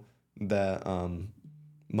too, that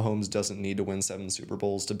Mahomes doesn't need to win 7 Super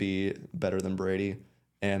Bowls to be better than Brady.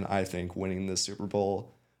 And I think winning this Super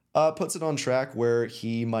Bowl puts it on track where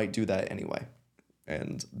he might do that anyway.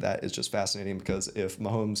 And that is just fascinating because if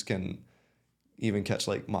Mahomes can even catch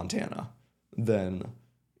like Montana, then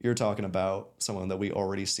you're talking about someone that we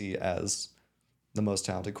already see as the most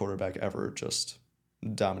talented quarterback ever, just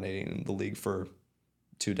dominating the league for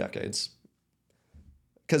 2 decades.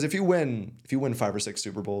 Because if you win 5 or 6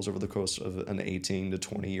 Super Bowls over the course of an 18 to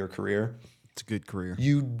 20-year career, it's a good career.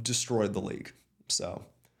 You destroyed the league. So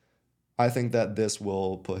I think that this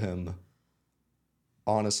will put him,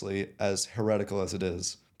 honestly, as heretical as it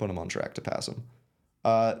is, put him on track to pass him.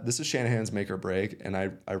 This is Shanahan's make or break, and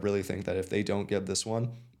I really think that if they don't get this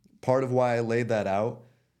one, part of why I laid that out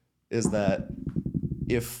is that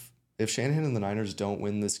if Shanahan and the Niners don't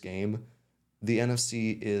win this game, the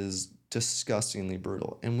NFC is disgustingly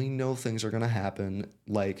brutal, and we know things are going to happen.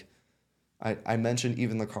 Like I mentioned,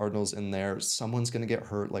 even the Cardinals in there, someone's going to get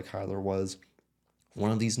hurt like Kyler was.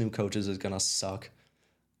 One of these new coaches is going to suck,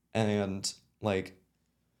 and like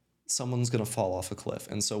someone's going to fall off a cliff.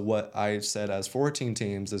 And so what I said as 14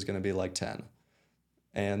 teams is going to be like 10.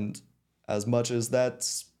 And as much as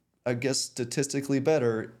that's, I guess, statistically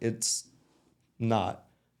better, it's not.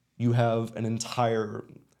 You have an entire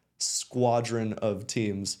squadron of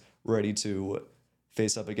teams ready to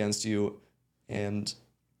face up against you, and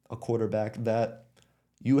a quarterback that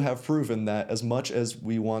you have proven that as much as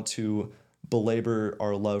we want to belabor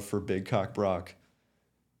our love for Big Cock Brock,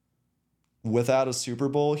 without a Super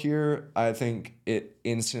Bowl here, I think it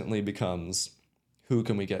instantly becomes, who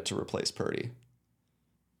can we get to replace Purdy?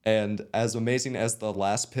 And as amazing as the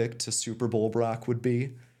last pick to Super Bowl Brock would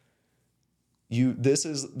be, this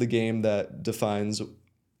is the game that defines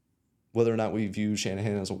whether or not we view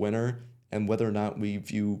Shanahan as a winner and whether or not we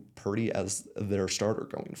view Purdy as their starter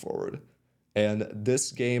going forward. And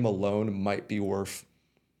this game alone might be worth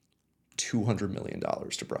 $200 million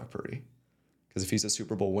to Brock Purdy. Because if he's a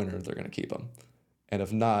Super Bowl winner, they're going to keep him. And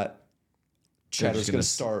if not, chatter's going to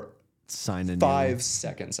start 5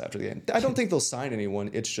 seconds after the game. I don't think they'll sign anyone.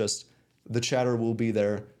 It's just the chatter will be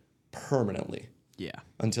there permanently. Yeah.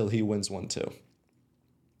 Until he wins one too.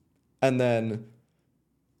 And then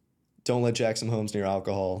don't let Jackson Mahomes near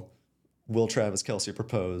alcohol. Will Travis Kelce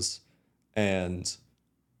propose? And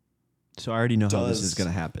so I already know how this is going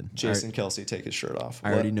to happen. Jason Kelce take his shirt off.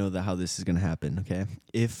 I already know how this is going to happen, okay?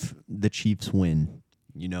 If the Chiefs win,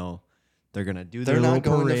 they're going to do their little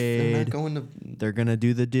parade. They're going to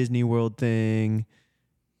do the Disney World thing.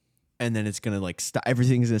 And then it's going to like stop.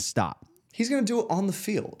 Everything's going to stop. He's going to do it on the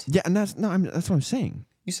field. Yeah, and that's what I'm saying.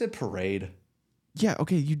 You said parade. Yeah,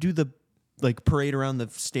 okay, you do the like parade around the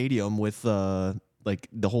stadium with like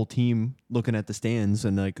the whole team looking at the stands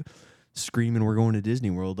and like screaming we're going to Disney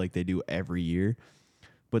World like they do every year.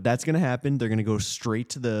 But that's going to happen. They're going to go straight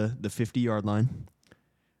to the 50-yard line.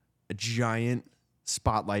 A giant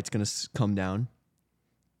spotlight's going to come down.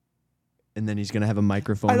 And then he's going to have a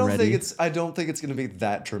microphone ready. I don't think it's going to be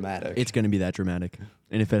that dramatic. It's going to be that dramatic.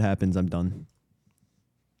 And if it happens, I'm done.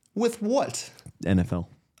 With what? NFL.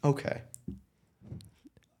 Okay.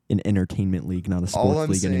 An entertainment league, not a sports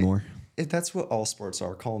league anymore. That's what all sports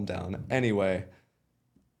are. Calm down. Anyway,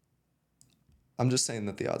 I'm just saying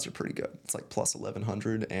that the odds are pretty good. It's like plus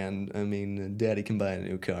 1,100, and I mean, Daddy can buy a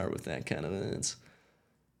new car with that kind of odds.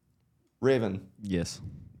 Raven. Yes.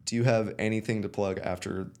 Do you have anything to plug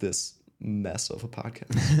after this mess of a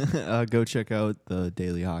podcast? Go check out the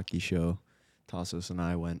Daily Hockey Show. Tassos and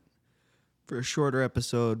I went for a shorter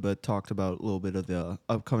episode, but talked about a little bit of the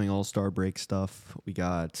upcoming All-Star break stuff. We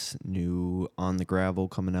got new On the Gravel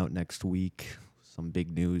coming out next week. Some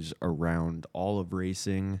big news around all of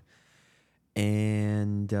racing.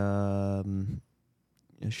 And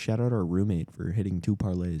shout out our roommate for hitting 2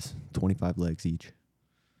 parlays, 25 legs each.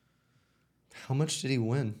 How much did he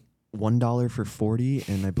win? $1 for 40,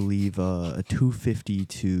 and I believe a 250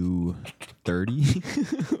 to 30.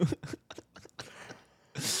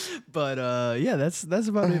 But yeah, that's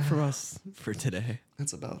about it from us for today.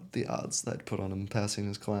 That's about the odds that put on him passing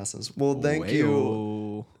his classes. Well, thank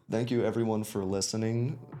you everyone for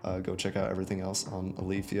listening. Go check out everything else on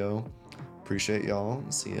Alefio. Appreciate y'all.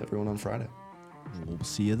 See everyone on Friday. We'll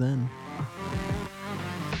see you then.